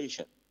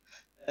fragmentation?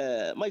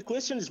 My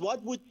question is,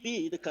 what would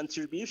be the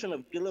contribution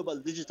of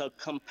Global Digital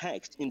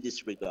Compact in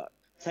this regard?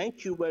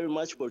 Thank you very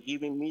much for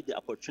giving me the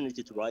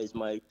opportunity to raise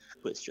my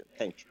question.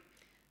 Thank you.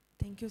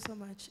 Thank you so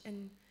much.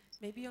 And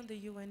maybe on the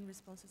UN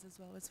responses as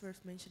well, it's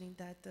worth mentioning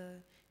that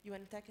the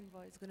UN Tech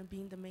Envoy is going to be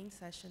in the main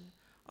session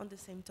on the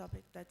same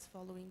topic that's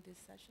following this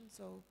session.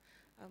 So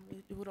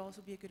it would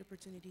also be a good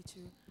opportunity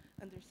to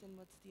understand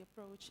what's the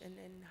approach and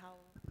how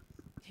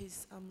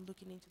he's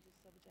looking into this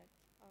subject.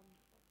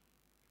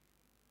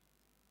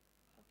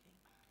 Okay,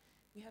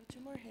 we have two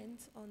more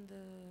hands on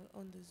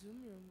the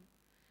Zoom room,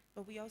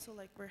 but we also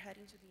we're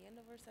heading to the end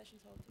of our session,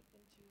 so I'll take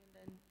them too, and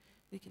then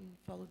we can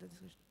follow the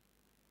discussion.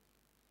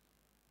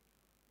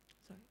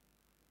 Sorry.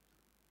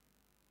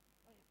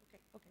 Oh yeah.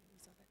 Okay, we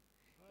saw that.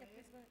 Yeah,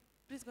 please go ahead.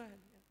 Please go ahead.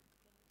 Yeah.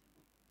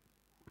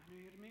 Can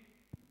you hear me?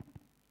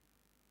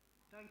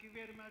 Thank you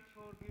very much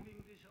for giving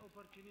this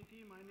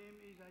opportunity. My name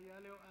is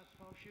Ayalo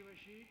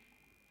Asfawshiwashi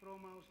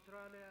from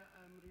Australia.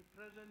 I'm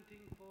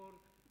representing for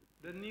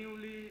the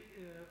newly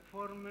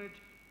formed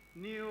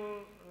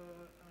Neo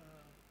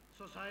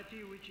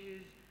society, which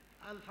is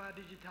Alpha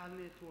Digital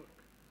Network.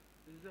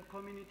 This is a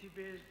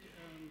community-based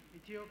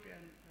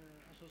Ethiopian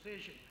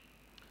association.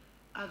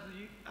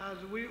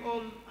 As we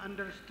all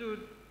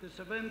understood, the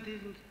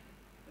 17th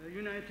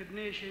United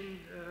Nations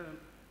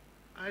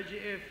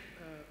IGF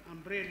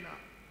umbrella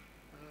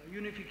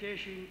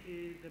unification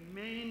is the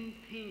main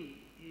thing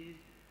is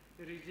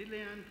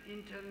resilient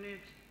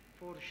internet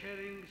for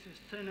sharing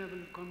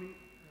sustainable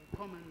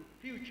common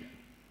future.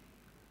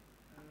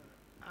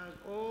 As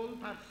all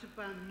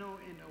participants know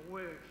and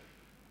aware,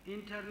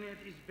 internet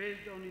is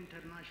based on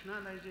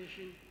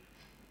internationalization,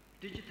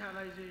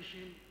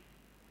 digitalization,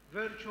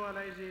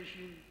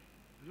 virtualization,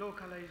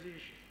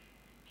 localization,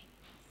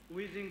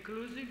 with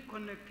inclusive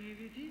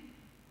connectivity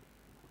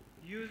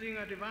using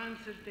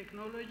advanced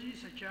technology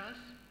such as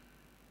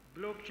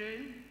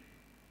blockchain,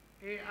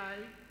 AI,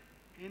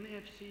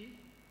 NFC,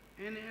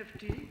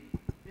 NFT,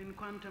 and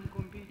quantum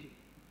computing.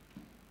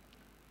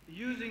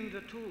 Using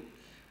the tools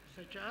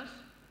such as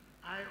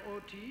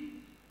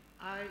IoT,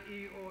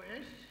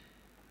 IEOS.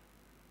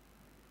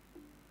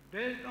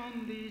 Based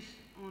on this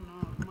on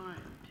our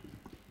mind,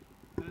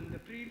 and the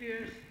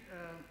previous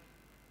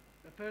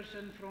a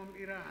person from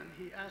Iran,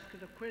 he asked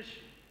the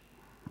question.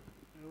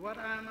 What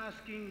I'm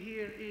asking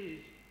here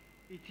is,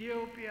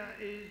 Ethiopia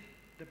is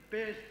the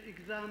best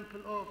example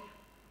of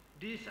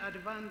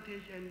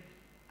disadvantage and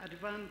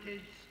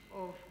advantage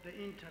of the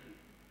internet.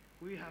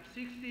 We have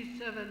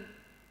 67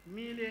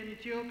 million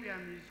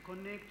Ethiopians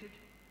connected,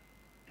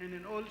 and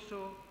then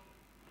also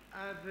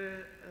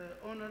the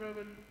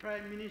Honorable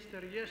Prime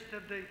Minister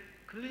yesterday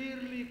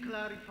clearly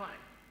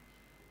clarified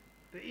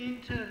the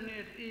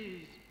internet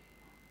is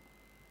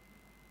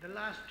the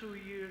last 2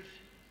 years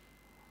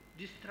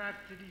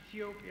distracted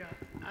Ethiopia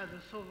as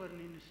a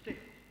sovereign state.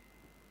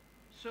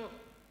 So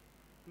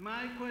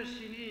my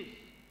question is,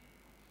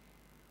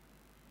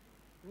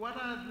 what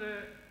are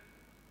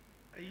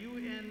the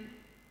UN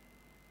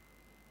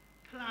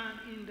plan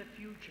in the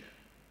future?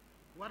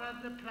 What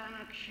are the plan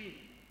action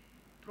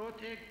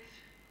protect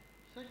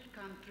such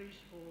countries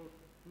or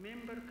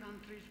member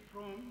countries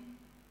from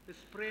the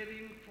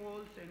spreading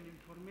false and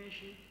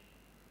information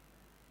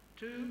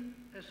to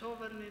a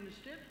sovereign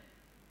state,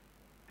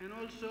 and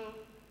also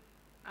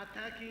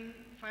attacking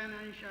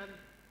financial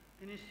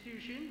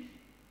institutions?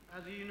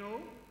 As you know,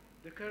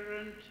 the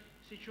current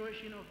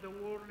situation of the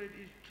world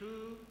is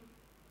two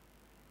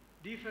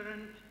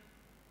different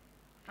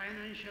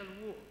financial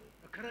war,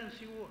 a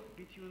currency war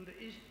between the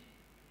East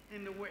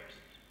and the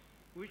West,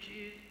 which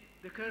is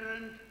the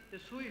current the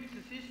SWIFT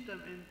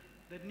system and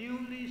the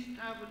newly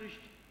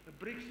established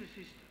BRICS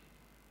system.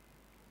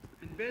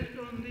 And based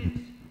on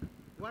this,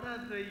 what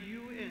are the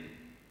UN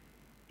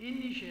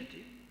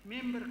initiative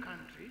member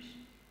countries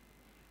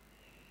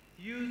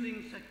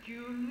using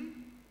securely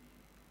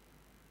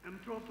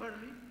and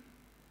properly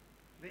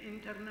the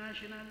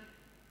international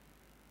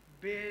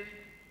based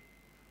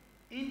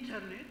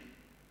internet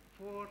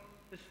for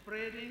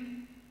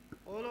spreading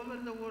all over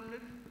the world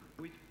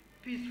with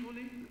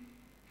peacefully,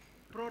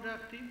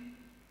 productive,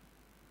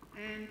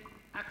 and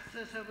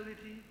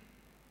accessibility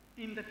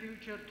in the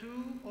future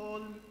to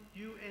all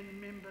UN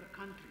member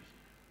countries?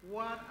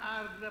 What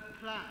are the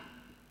plans?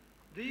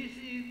 This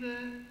is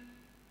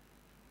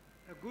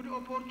a good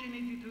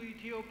opportunity to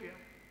Ethiopia.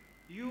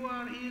 You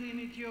are here in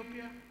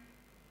Ethiopia.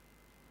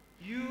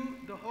 You,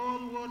 the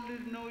whole world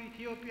know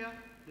Ethiopia.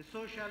 The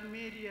social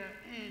media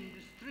and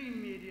the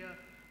stream media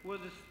was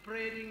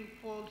spreading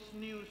false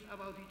news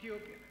about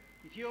Ethiopia.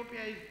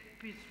 Ethiopia is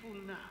peaceful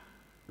now.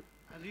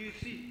 As you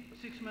see,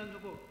 6 months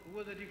ago, it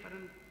was a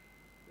different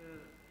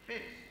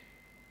face.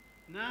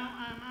 Now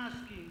I'm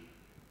asking,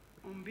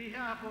 on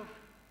behalf of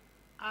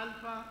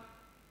Alpha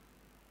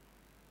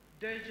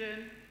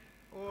Dejen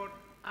or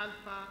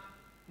Alpha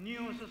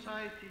Neo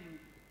Society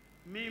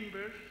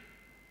members,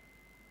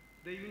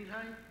 the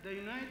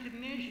United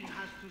Nations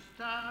has to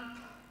start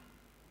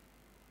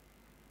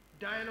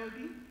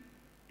dialoguing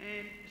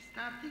and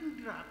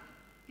starting draft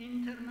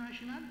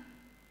international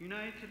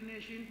United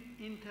Nations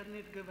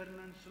Internet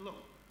Governance Law.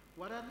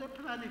 What are the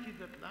plans? If it's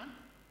the plan,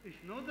 if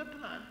not the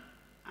plan,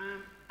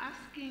 I'm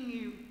asking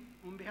you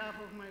on behalf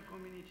of my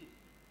community,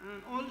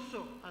 and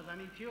also as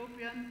an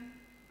Ethiopian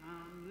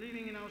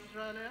living in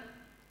Australia,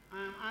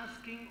 I'm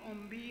asking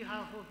on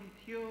behalf of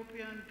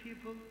Ethiopian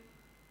people,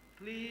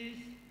 please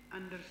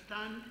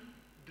understand,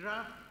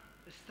 draft,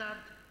 start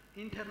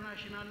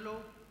international law,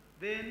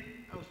 then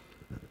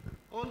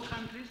all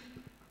countries,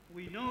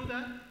 we know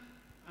that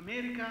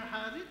America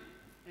has it,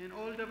 and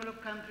all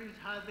developed countries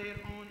have their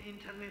own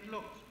internet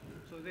laws.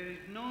 So there is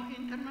no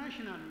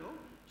international law.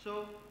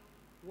 So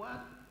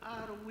what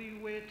are we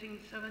waiting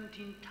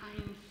 17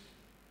 times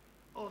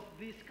of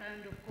this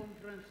kind of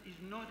conference is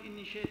not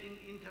initiating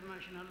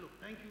international law?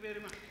 Thank you very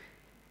much.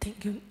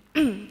 Thank you.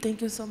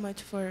 Thank you so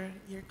much for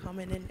your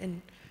comment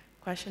and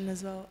question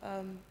as well.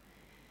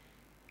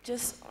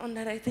 Just on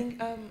that, I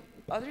think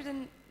other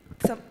than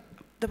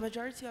the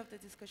majority of the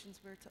discussions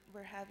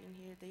we're having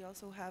here, they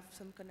also have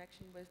some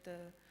connection with the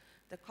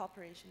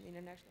cooperation,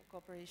 international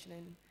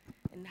cooperation,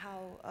 and how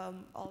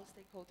all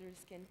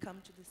stakeholders can come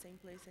to the same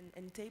place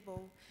and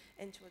table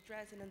and to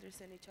address and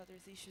understand each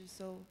other's issues.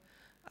 So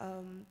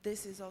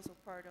this is also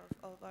part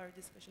of our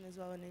discussion as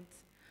well, and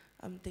it's,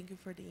 thank you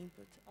for the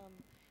input.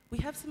 We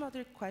have some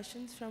other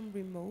questions from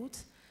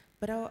remote,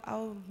 but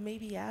I'll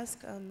maybe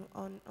ask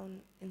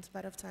in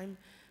spite of time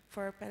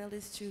for our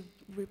panelists to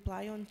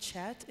reply on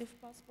chat if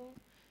possible.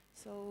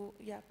 So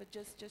yeah, but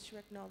just to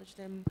acknowledge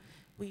them,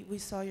 we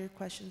saw your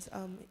questions,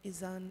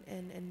 Izan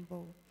and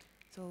Bo.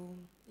 So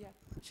yeah,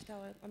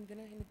 Chital, I'm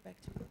gonna hand it back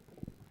to you.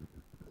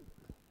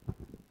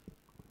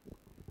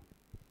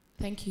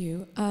 Thank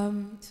you.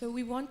 So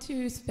we want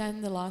to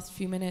spend the last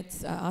few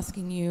minutes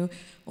asking you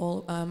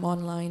all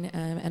online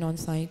and on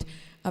site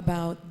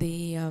about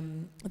the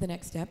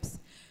next steps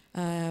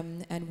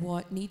and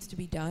what needs to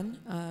be done.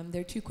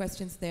 There are two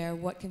questions there.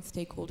 What can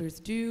stakeholders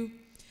do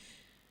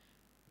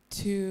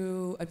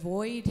to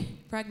avoid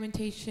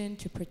fragmentation,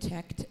 to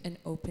protect an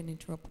open,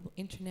 interoperable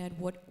internet?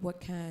 What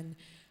can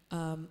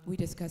we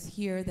discuss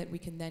here that we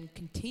can then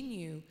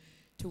continue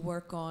to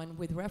work on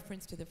with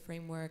reference to the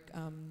framework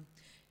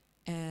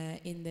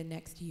in the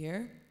next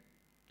year?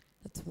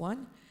 That's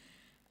one.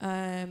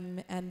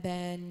 And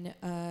then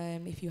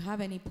if you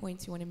have any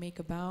points you want to make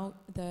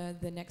about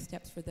the next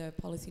steps for the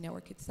policy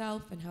network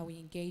itself and how we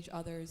engage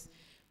others,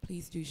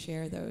 please do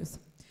share those.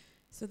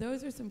 So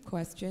those are some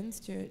questions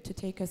to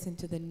take us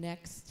into the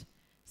next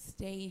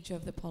stage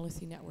of the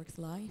policy network's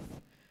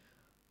life.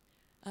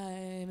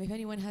 If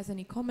anyone has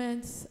any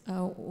comments,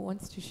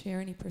 wants to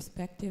share any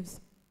perspectives,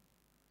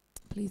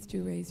 please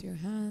do raise your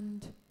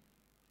hand.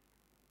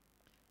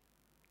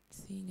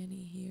 Seeing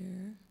any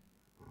here.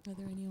 Are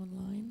there any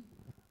online?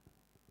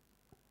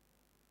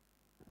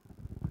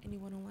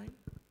 Anyone online?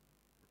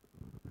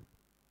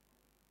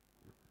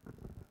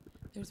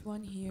 There's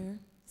one here,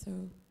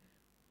 so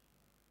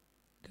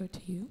go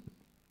to you.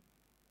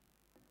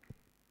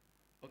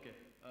 Okay,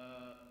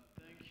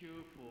 thank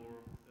you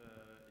for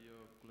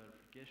your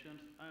clarifications.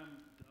 I'm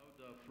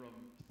Dauda from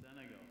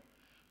Senegal,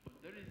 but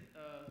there is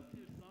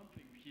still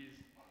something which is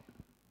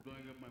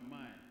blowing up my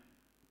mind.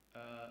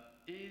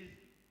 Is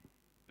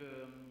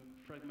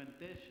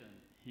fragmentation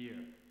here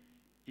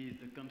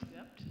is a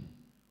concept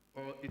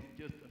or is it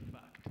just a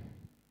fact?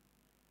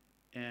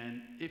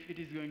 And if it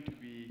is going to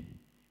be,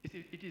 if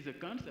it is a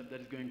concept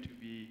that is going to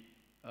be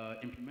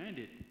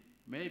implemented,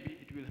 maybe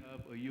it will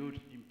have a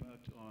huge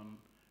impact on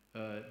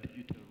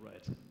digital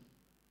rights.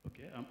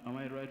 Okay, am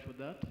I right for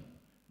that?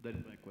 That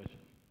is my question.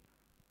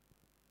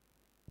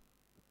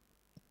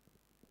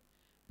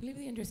 I believe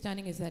the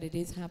understanding is that it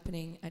is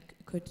happening and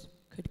could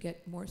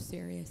get more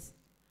serious.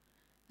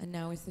 And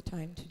now is the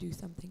time to do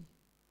something.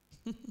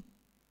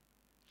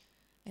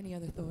 Any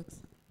other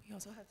thoughts? We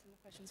also have some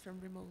questions from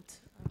remote.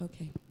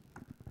 Okay. I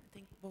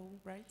think Bo,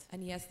 right?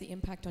 And yes, the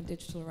impact on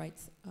digital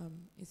rights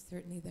is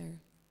certainly there.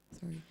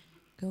 Sorry.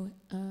 Go.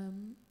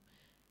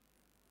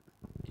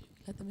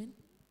 Let them in.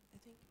 I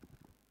think.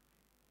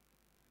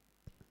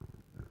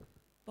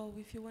 Bo,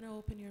 if you want to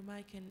open your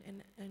mic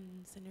and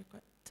send your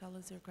tell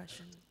us your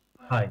question.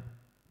 Hi.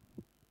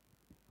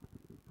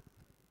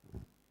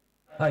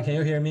 Hi, can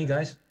you hear me,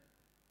 guys?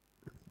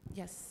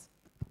 Yes.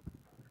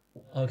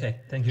 Okay,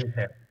 thank you,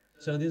 Per.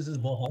 So this is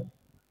Bo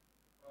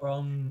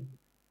from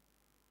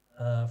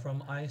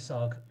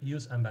ISOC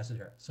Youth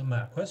Ambassador. So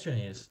my question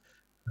is,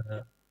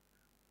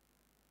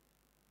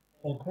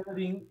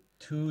 according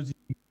to the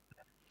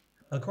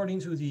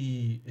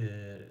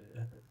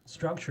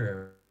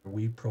structure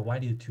we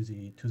provided to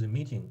the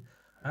meeting,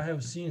 I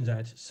have seen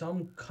that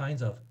some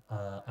kinds of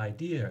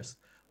ideas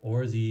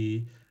or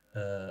the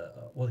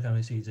what can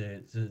we say,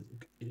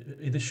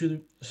 it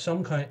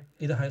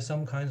has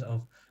some kinds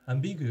of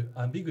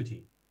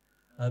ambiguity,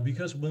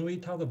 because when we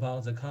talk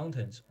about the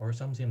content or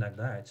something like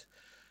that,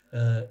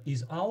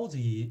 is all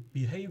the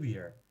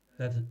behavior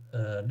that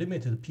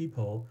limited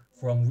people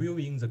from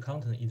viewing the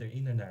content in the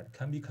internet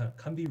can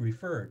be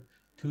referred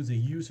to the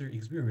user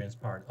experience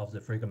part of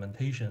the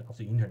fragmentation of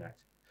the internet.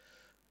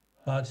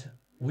 But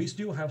we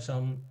still have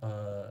some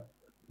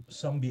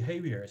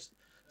behaviors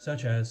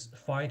such as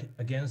fight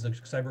against the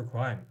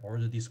cybercrime or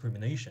the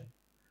discrimination.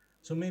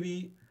 So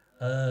maybe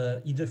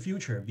in the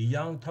future,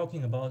 beyond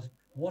talking about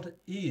what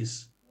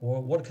is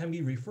or what can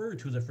be referred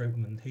to the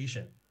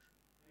fragmentation,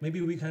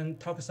 maybe we can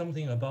talk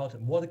something about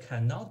what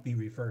cannot be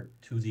referred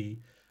to the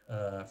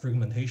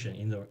fragmentation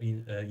in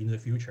the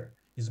future,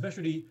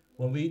 especially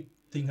when we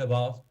think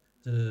about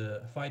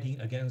the fighting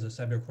against the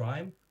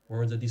cybercrime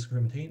or the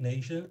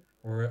discrimination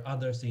or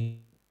other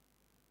things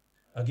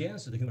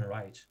against the human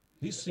rights.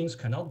 These things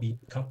cannot be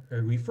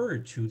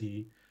referred to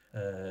the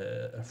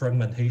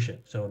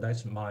fragmentation. So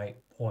that's my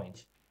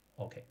point.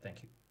 Okay,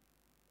 thank you.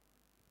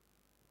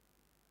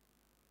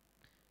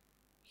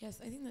 Yes,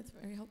 I think that's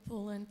very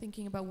helpful in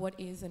thinking about what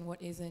is and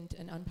what isn't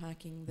and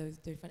unpacking those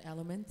different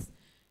elements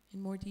in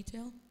more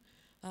detail.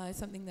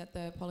 Something that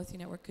the policy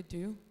network could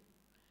do.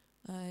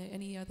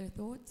 Any other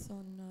thoughts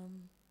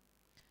on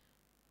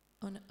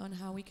on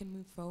how we can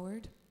move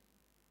forward.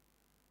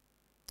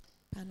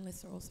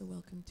 Panelists are also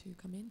welcome to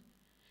come in.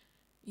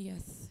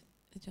 Yes,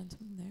 the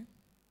gentleman there.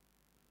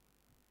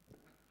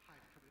 Hi,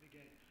 to come in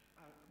again.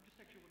 I'm just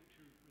actually wanting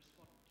to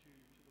respond to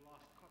the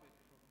last comment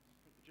from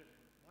the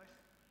gentleman. Nice.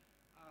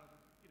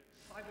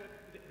 Cyber,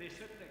 there are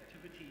certain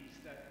activities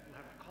that will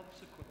have the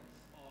consequence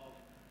of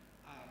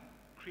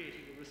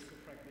creating a risk of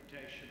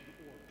fragmentation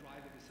or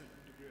driving a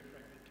certain degree of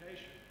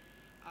fragmentation.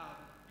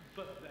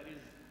 But that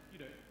is,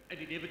 an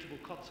inevitable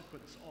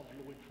consequence of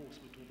law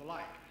enforcement or the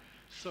like.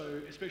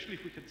 So, especially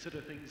if we consider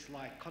things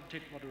like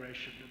content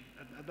moderation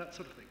and that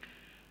sort of thing,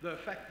 the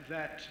fact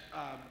that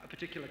a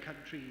particular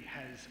country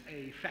has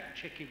a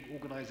fact-checking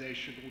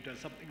organization or does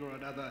something or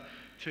another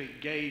to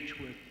engage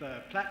with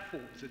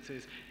platforms that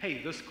says,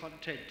 hey, this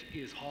content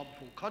is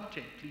harmful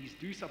content, please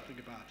do something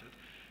about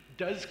it,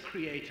 does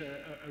create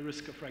a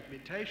risk of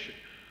fragmentation.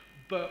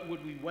 But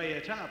when we weigh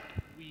it up,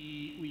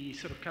 we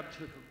sort of come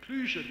to the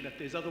conclusion that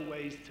there's other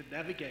ways to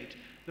navigate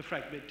the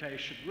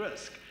fragmentation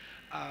risk.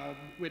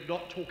 We're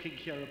not talking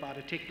here about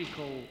a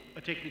technical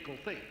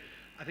thing.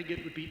 I think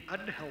it would be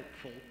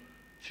unhelpful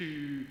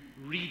to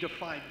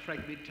redefine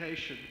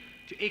fragmentation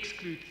to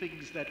exclude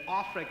things that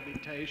are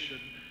fragmentation,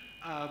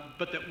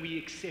 but that we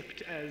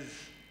accept as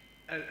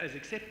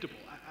acceptable.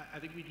 I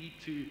think we need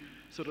to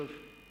sort of,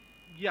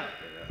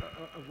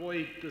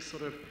 avoid this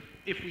sort of,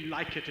 if we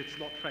like it, it's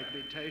not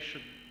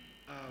fragmentation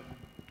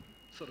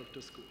sort of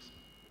discourse.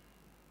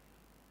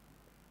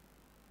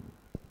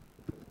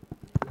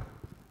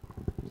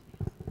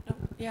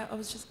 Yeah, I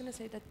was just going to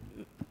say that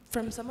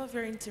from some of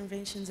your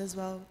interventions as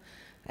well,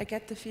 I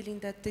get the feeling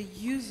that the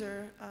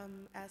user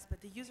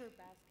aspect, the user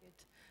basket,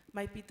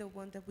 might be the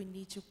one that we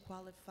need to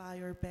qualify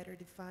or better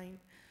define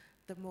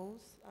the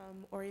most,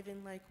 or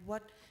even like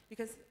what,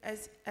 because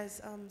as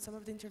some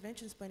of the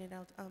interventions pointed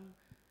out,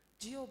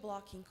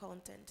 geo-blocking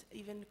content,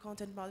 even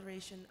content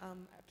moderation,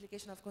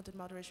 application of content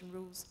moderation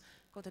rules,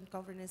 content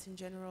governance in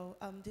general,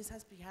 this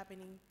has been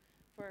happening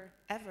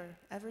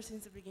ever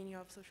since the beginning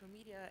of social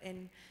media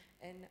and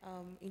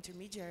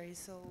intermediaries.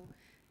 So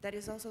that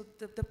is also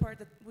the part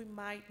that we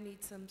might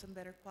need some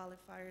better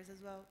qualifiers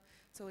as well.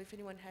 So if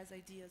anyone has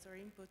ideas or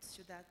inputs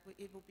to that,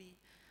 it will be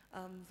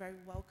very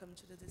welcome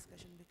to the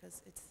discussion,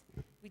 because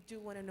we do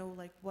want to know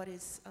like what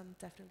is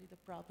definitely the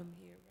problem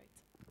here, right?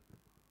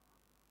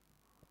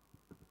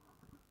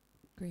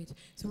 Great.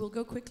 So we'll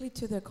go quickly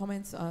to the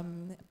comments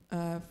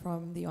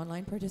from the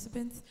online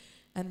participants,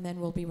 and then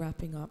we'll be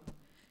wrapping up.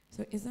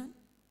 So Izan?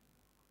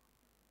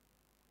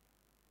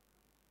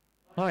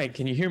 Hi,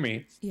 can you hear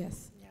me?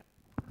 Yes.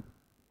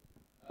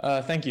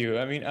 Thank you.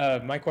 I mean,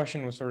 my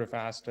question was sort of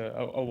asked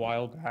a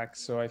while back,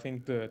 so I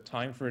think the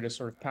time for it has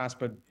sort of passed.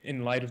 But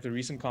in light of the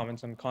recent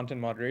comments on content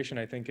moderation,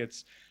 I think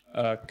it's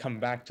come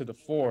back to the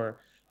fore.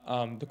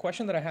 The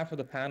question that I have for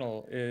the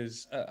panel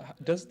is,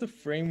 does the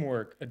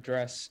framework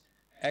address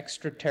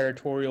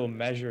extraterritorial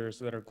measures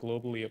that are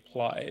globally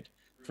applied?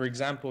 For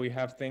example, you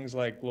have things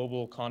like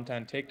global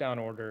content takedown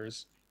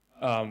orders,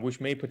 which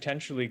may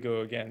potentially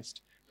go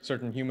against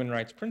certain human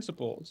rights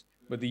principles,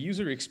 but the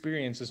user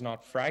experience is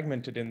not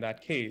fragmented in that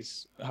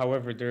case.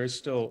 However, there is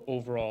still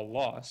overall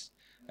loss.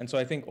 And so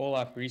I think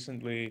Olaf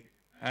recently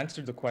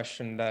answered the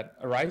question that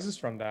arises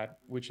from that,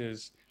 which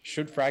is,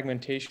 should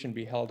fragmentation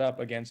be held up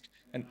against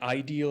an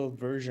ideal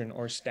version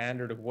or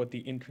standard of what the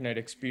internet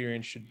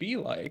experience should be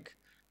like,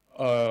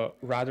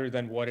 rather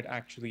than what it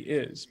actually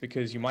is?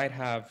 Because you might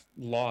have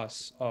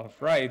loss of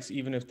rights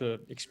even if the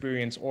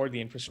experience or the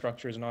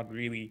infrastructure is not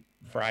really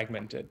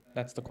fragmented.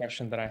 That's the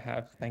question that I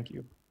have. Thank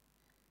you.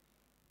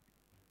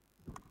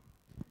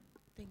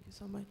 Thank you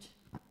so much.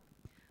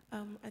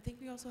 I think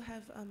we also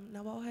have,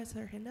 Nawal has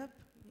her hand up,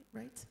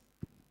 right?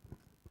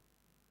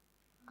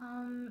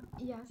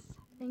 Yes,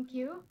 thank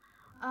you.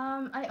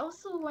 I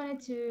also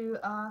wanted to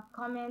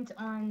comment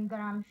on the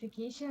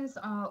ramifications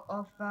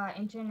of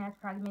internet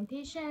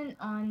fragmentation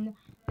on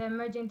the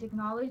emerging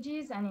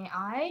technologies and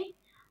AI.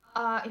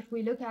 If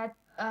we look at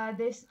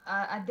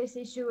this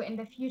issue in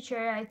the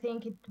future, I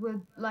think it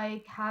would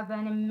like have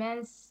an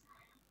immense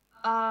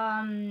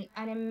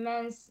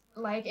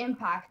like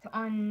impact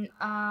on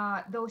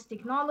those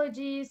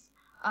technologies.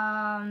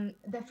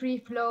 The free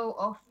flow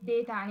of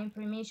data and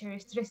information,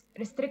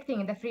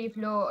 restricting the free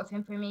flow of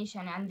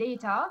information and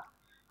data,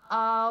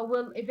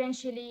 will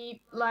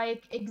eventually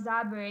like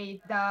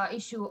exacerbate the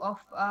issue of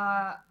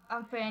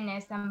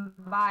unfairness and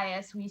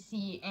bias we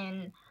see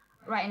in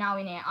right now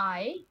in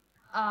AI.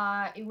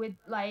 It would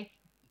like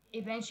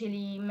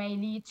eventually may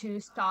lead to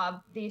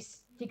stop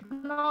these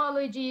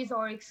technologies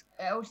or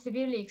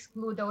severely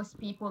exclude those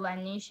people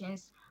and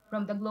nations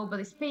from the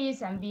global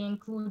space and be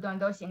included on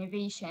those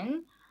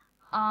innovation.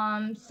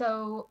 Yeah,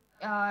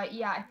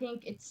 I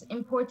think it's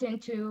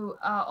important to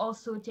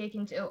also take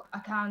into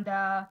account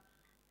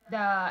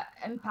the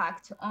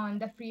impact on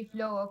the free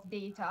flow of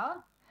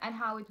data and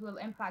how it will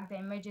impact the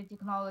emerging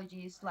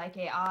technologies like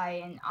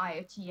AI and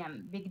IoT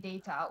and big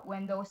data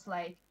when those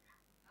like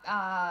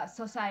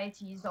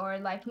societies or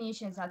like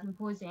nations that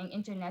imposing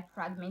internet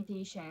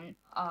fragmentation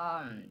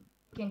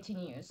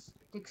continues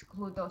to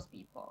exclude those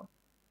people.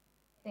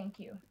 Thank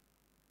you.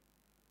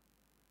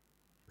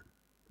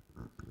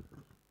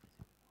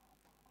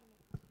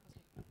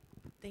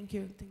 Thank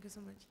you. Thank you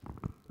so much.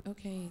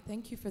 Okay,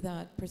 thank you for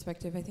that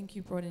perspective. I think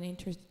you brought an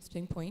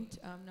interesting point.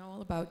 Now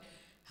all about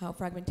how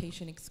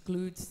fragmentation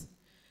excludes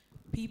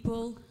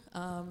people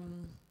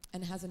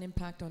and has an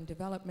impact on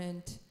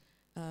development.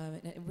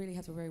 And it really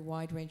has a very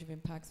wide range of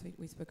impacts.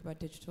 We spoke about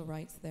digital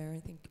rights there. I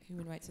think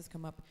human rights has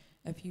come up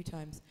a few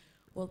times.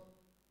 Well,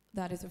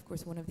 that is, of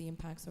course, one of the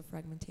impacts of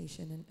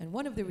fragmentation, and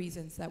one of the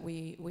reasons that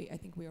I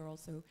think we are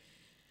also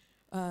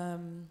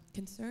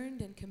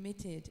concerned and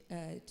committed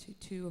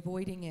to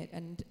avoiding it.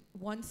 And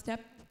one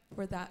step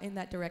for that in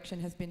that direction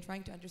has been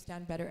trying to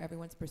understand better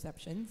everyone's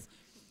perceptions.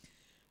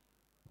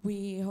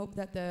 We hope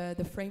that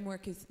the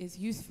framework is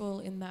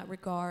useful in that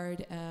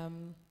regard.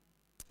 And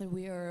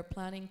we are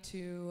planning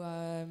to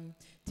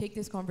take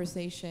this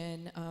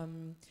conversation,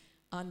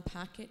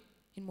 unpack it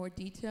in more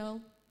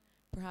detail,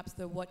 perhaps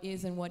the what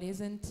is and what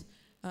isn't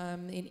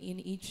in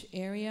each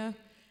area,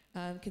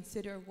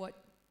 consider what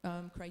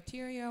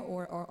criteria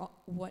or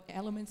what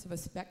elements of a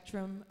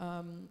spectrum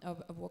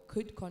of what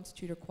could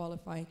constitute or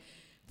qualify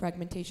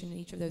fragmentation in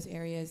each of those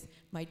areas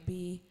might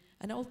be.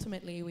 And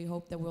ultimately, we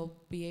hope that we'll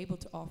be able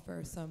to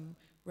offer some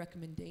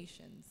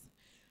recommendations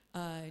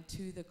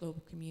to the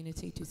global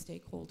community, to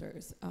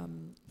stakeholders,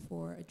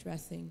 for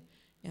addressing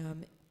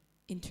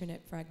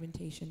internet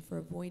fragmentation, for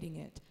avoiding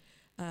it.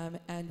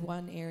 And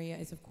one area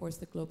is, of course,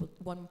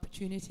 one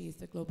opportunity is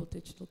the Global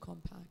Digital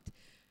Compact.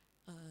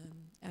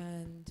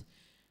 And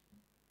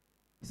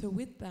so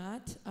with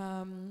that,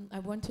 I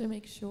want to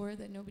make sure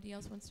that nobody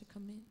else wants to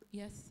come in.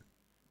 Yes?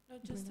 No,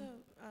 just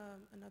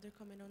another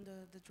comment on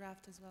the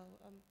draft as well.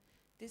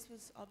 This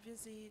was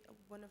obviously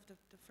one of the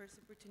first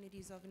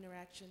opportunities of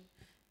interaction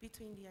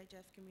between the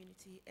IGF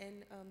community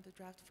and the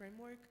draft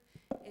framework.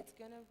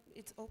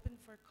 It's open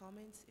for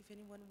comments if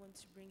anyone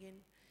wants to bring in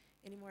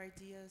any more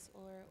ideas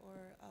or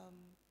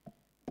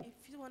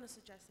if you want to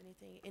suggest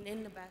anything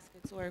in the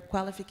baskets or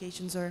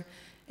qualifications or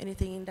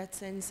anything in that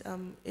sense,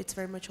 it's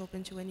very much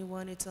open to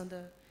anyone. It's on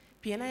the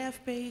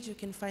PNIF page. You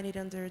can find it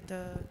under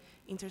the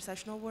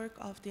intersessional work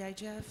of the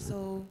IGF.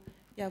 So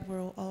yeah,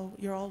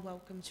 you're all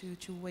welcome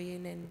to weigh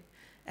in and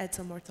add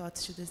some more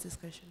thoughts to this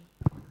discussion.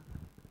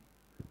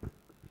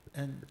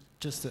 And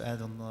just to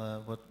add on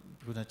what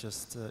Bruna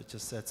just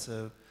said,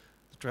 so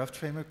the draft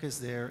framework is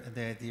there, and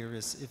the idea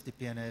is if the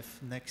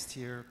PNF next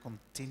year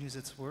continues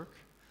its work,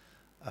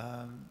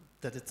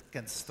 that it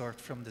can start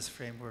from this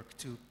framework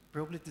to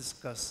probably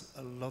discuss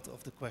a lot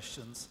of the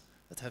questions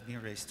that have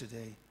been raised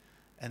today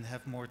and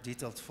have more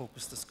detailed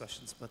focused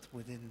discussions, but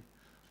within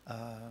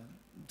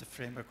the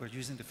framework or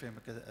using the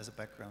framework as a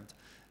background.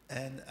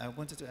 And I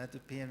wanted to add the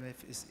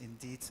PNF is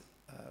indeed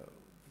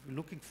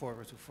looking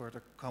forward to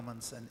further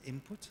comments and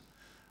input.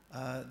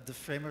 The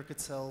framework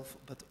itself,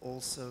 but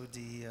also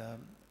the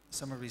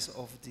summaries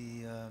of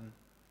the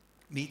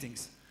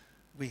meetings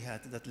we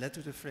had that led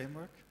to the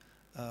framework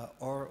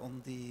are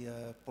on the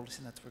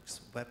Policy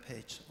Network's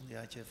webpage on the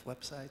IGF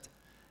website.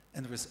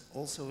 And there is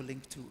also a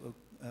link to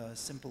a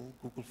simple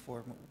Google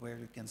form where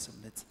you can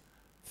submit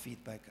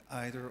feedback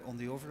either on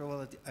the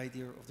overall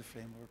idea of the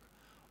framework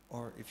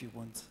or if you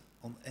want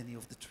on any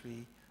of the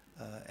three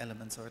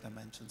elements or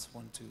dimensions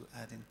want to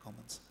add in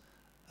comments.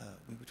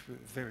 We would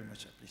very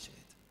much appreciate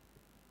it.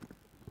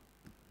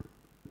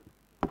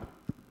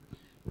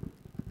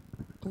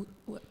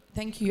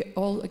 Thank you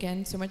all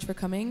again so much for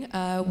coming.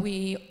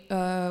 We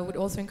would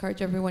also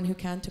encourage everyone who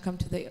can to come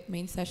to the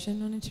main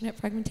session on internet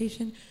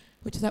fragmentation,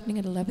 which is happening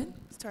at 11.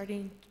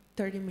 Starting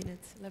 30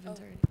 minutes,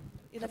 11:30.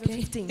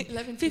 Okay.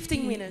 11:15.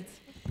 15 minutes.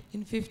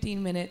 In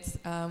 15 minutes,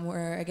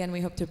 where again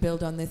we hope to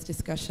build on this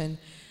discussion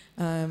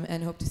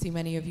and hope to see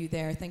many of you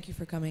there. Thank you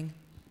for coming.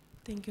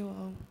 Thank you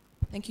all.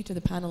 Thank you to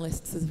the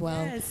panelists as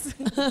well. Yes.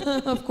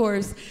 Of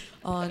course,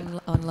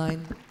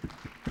 online.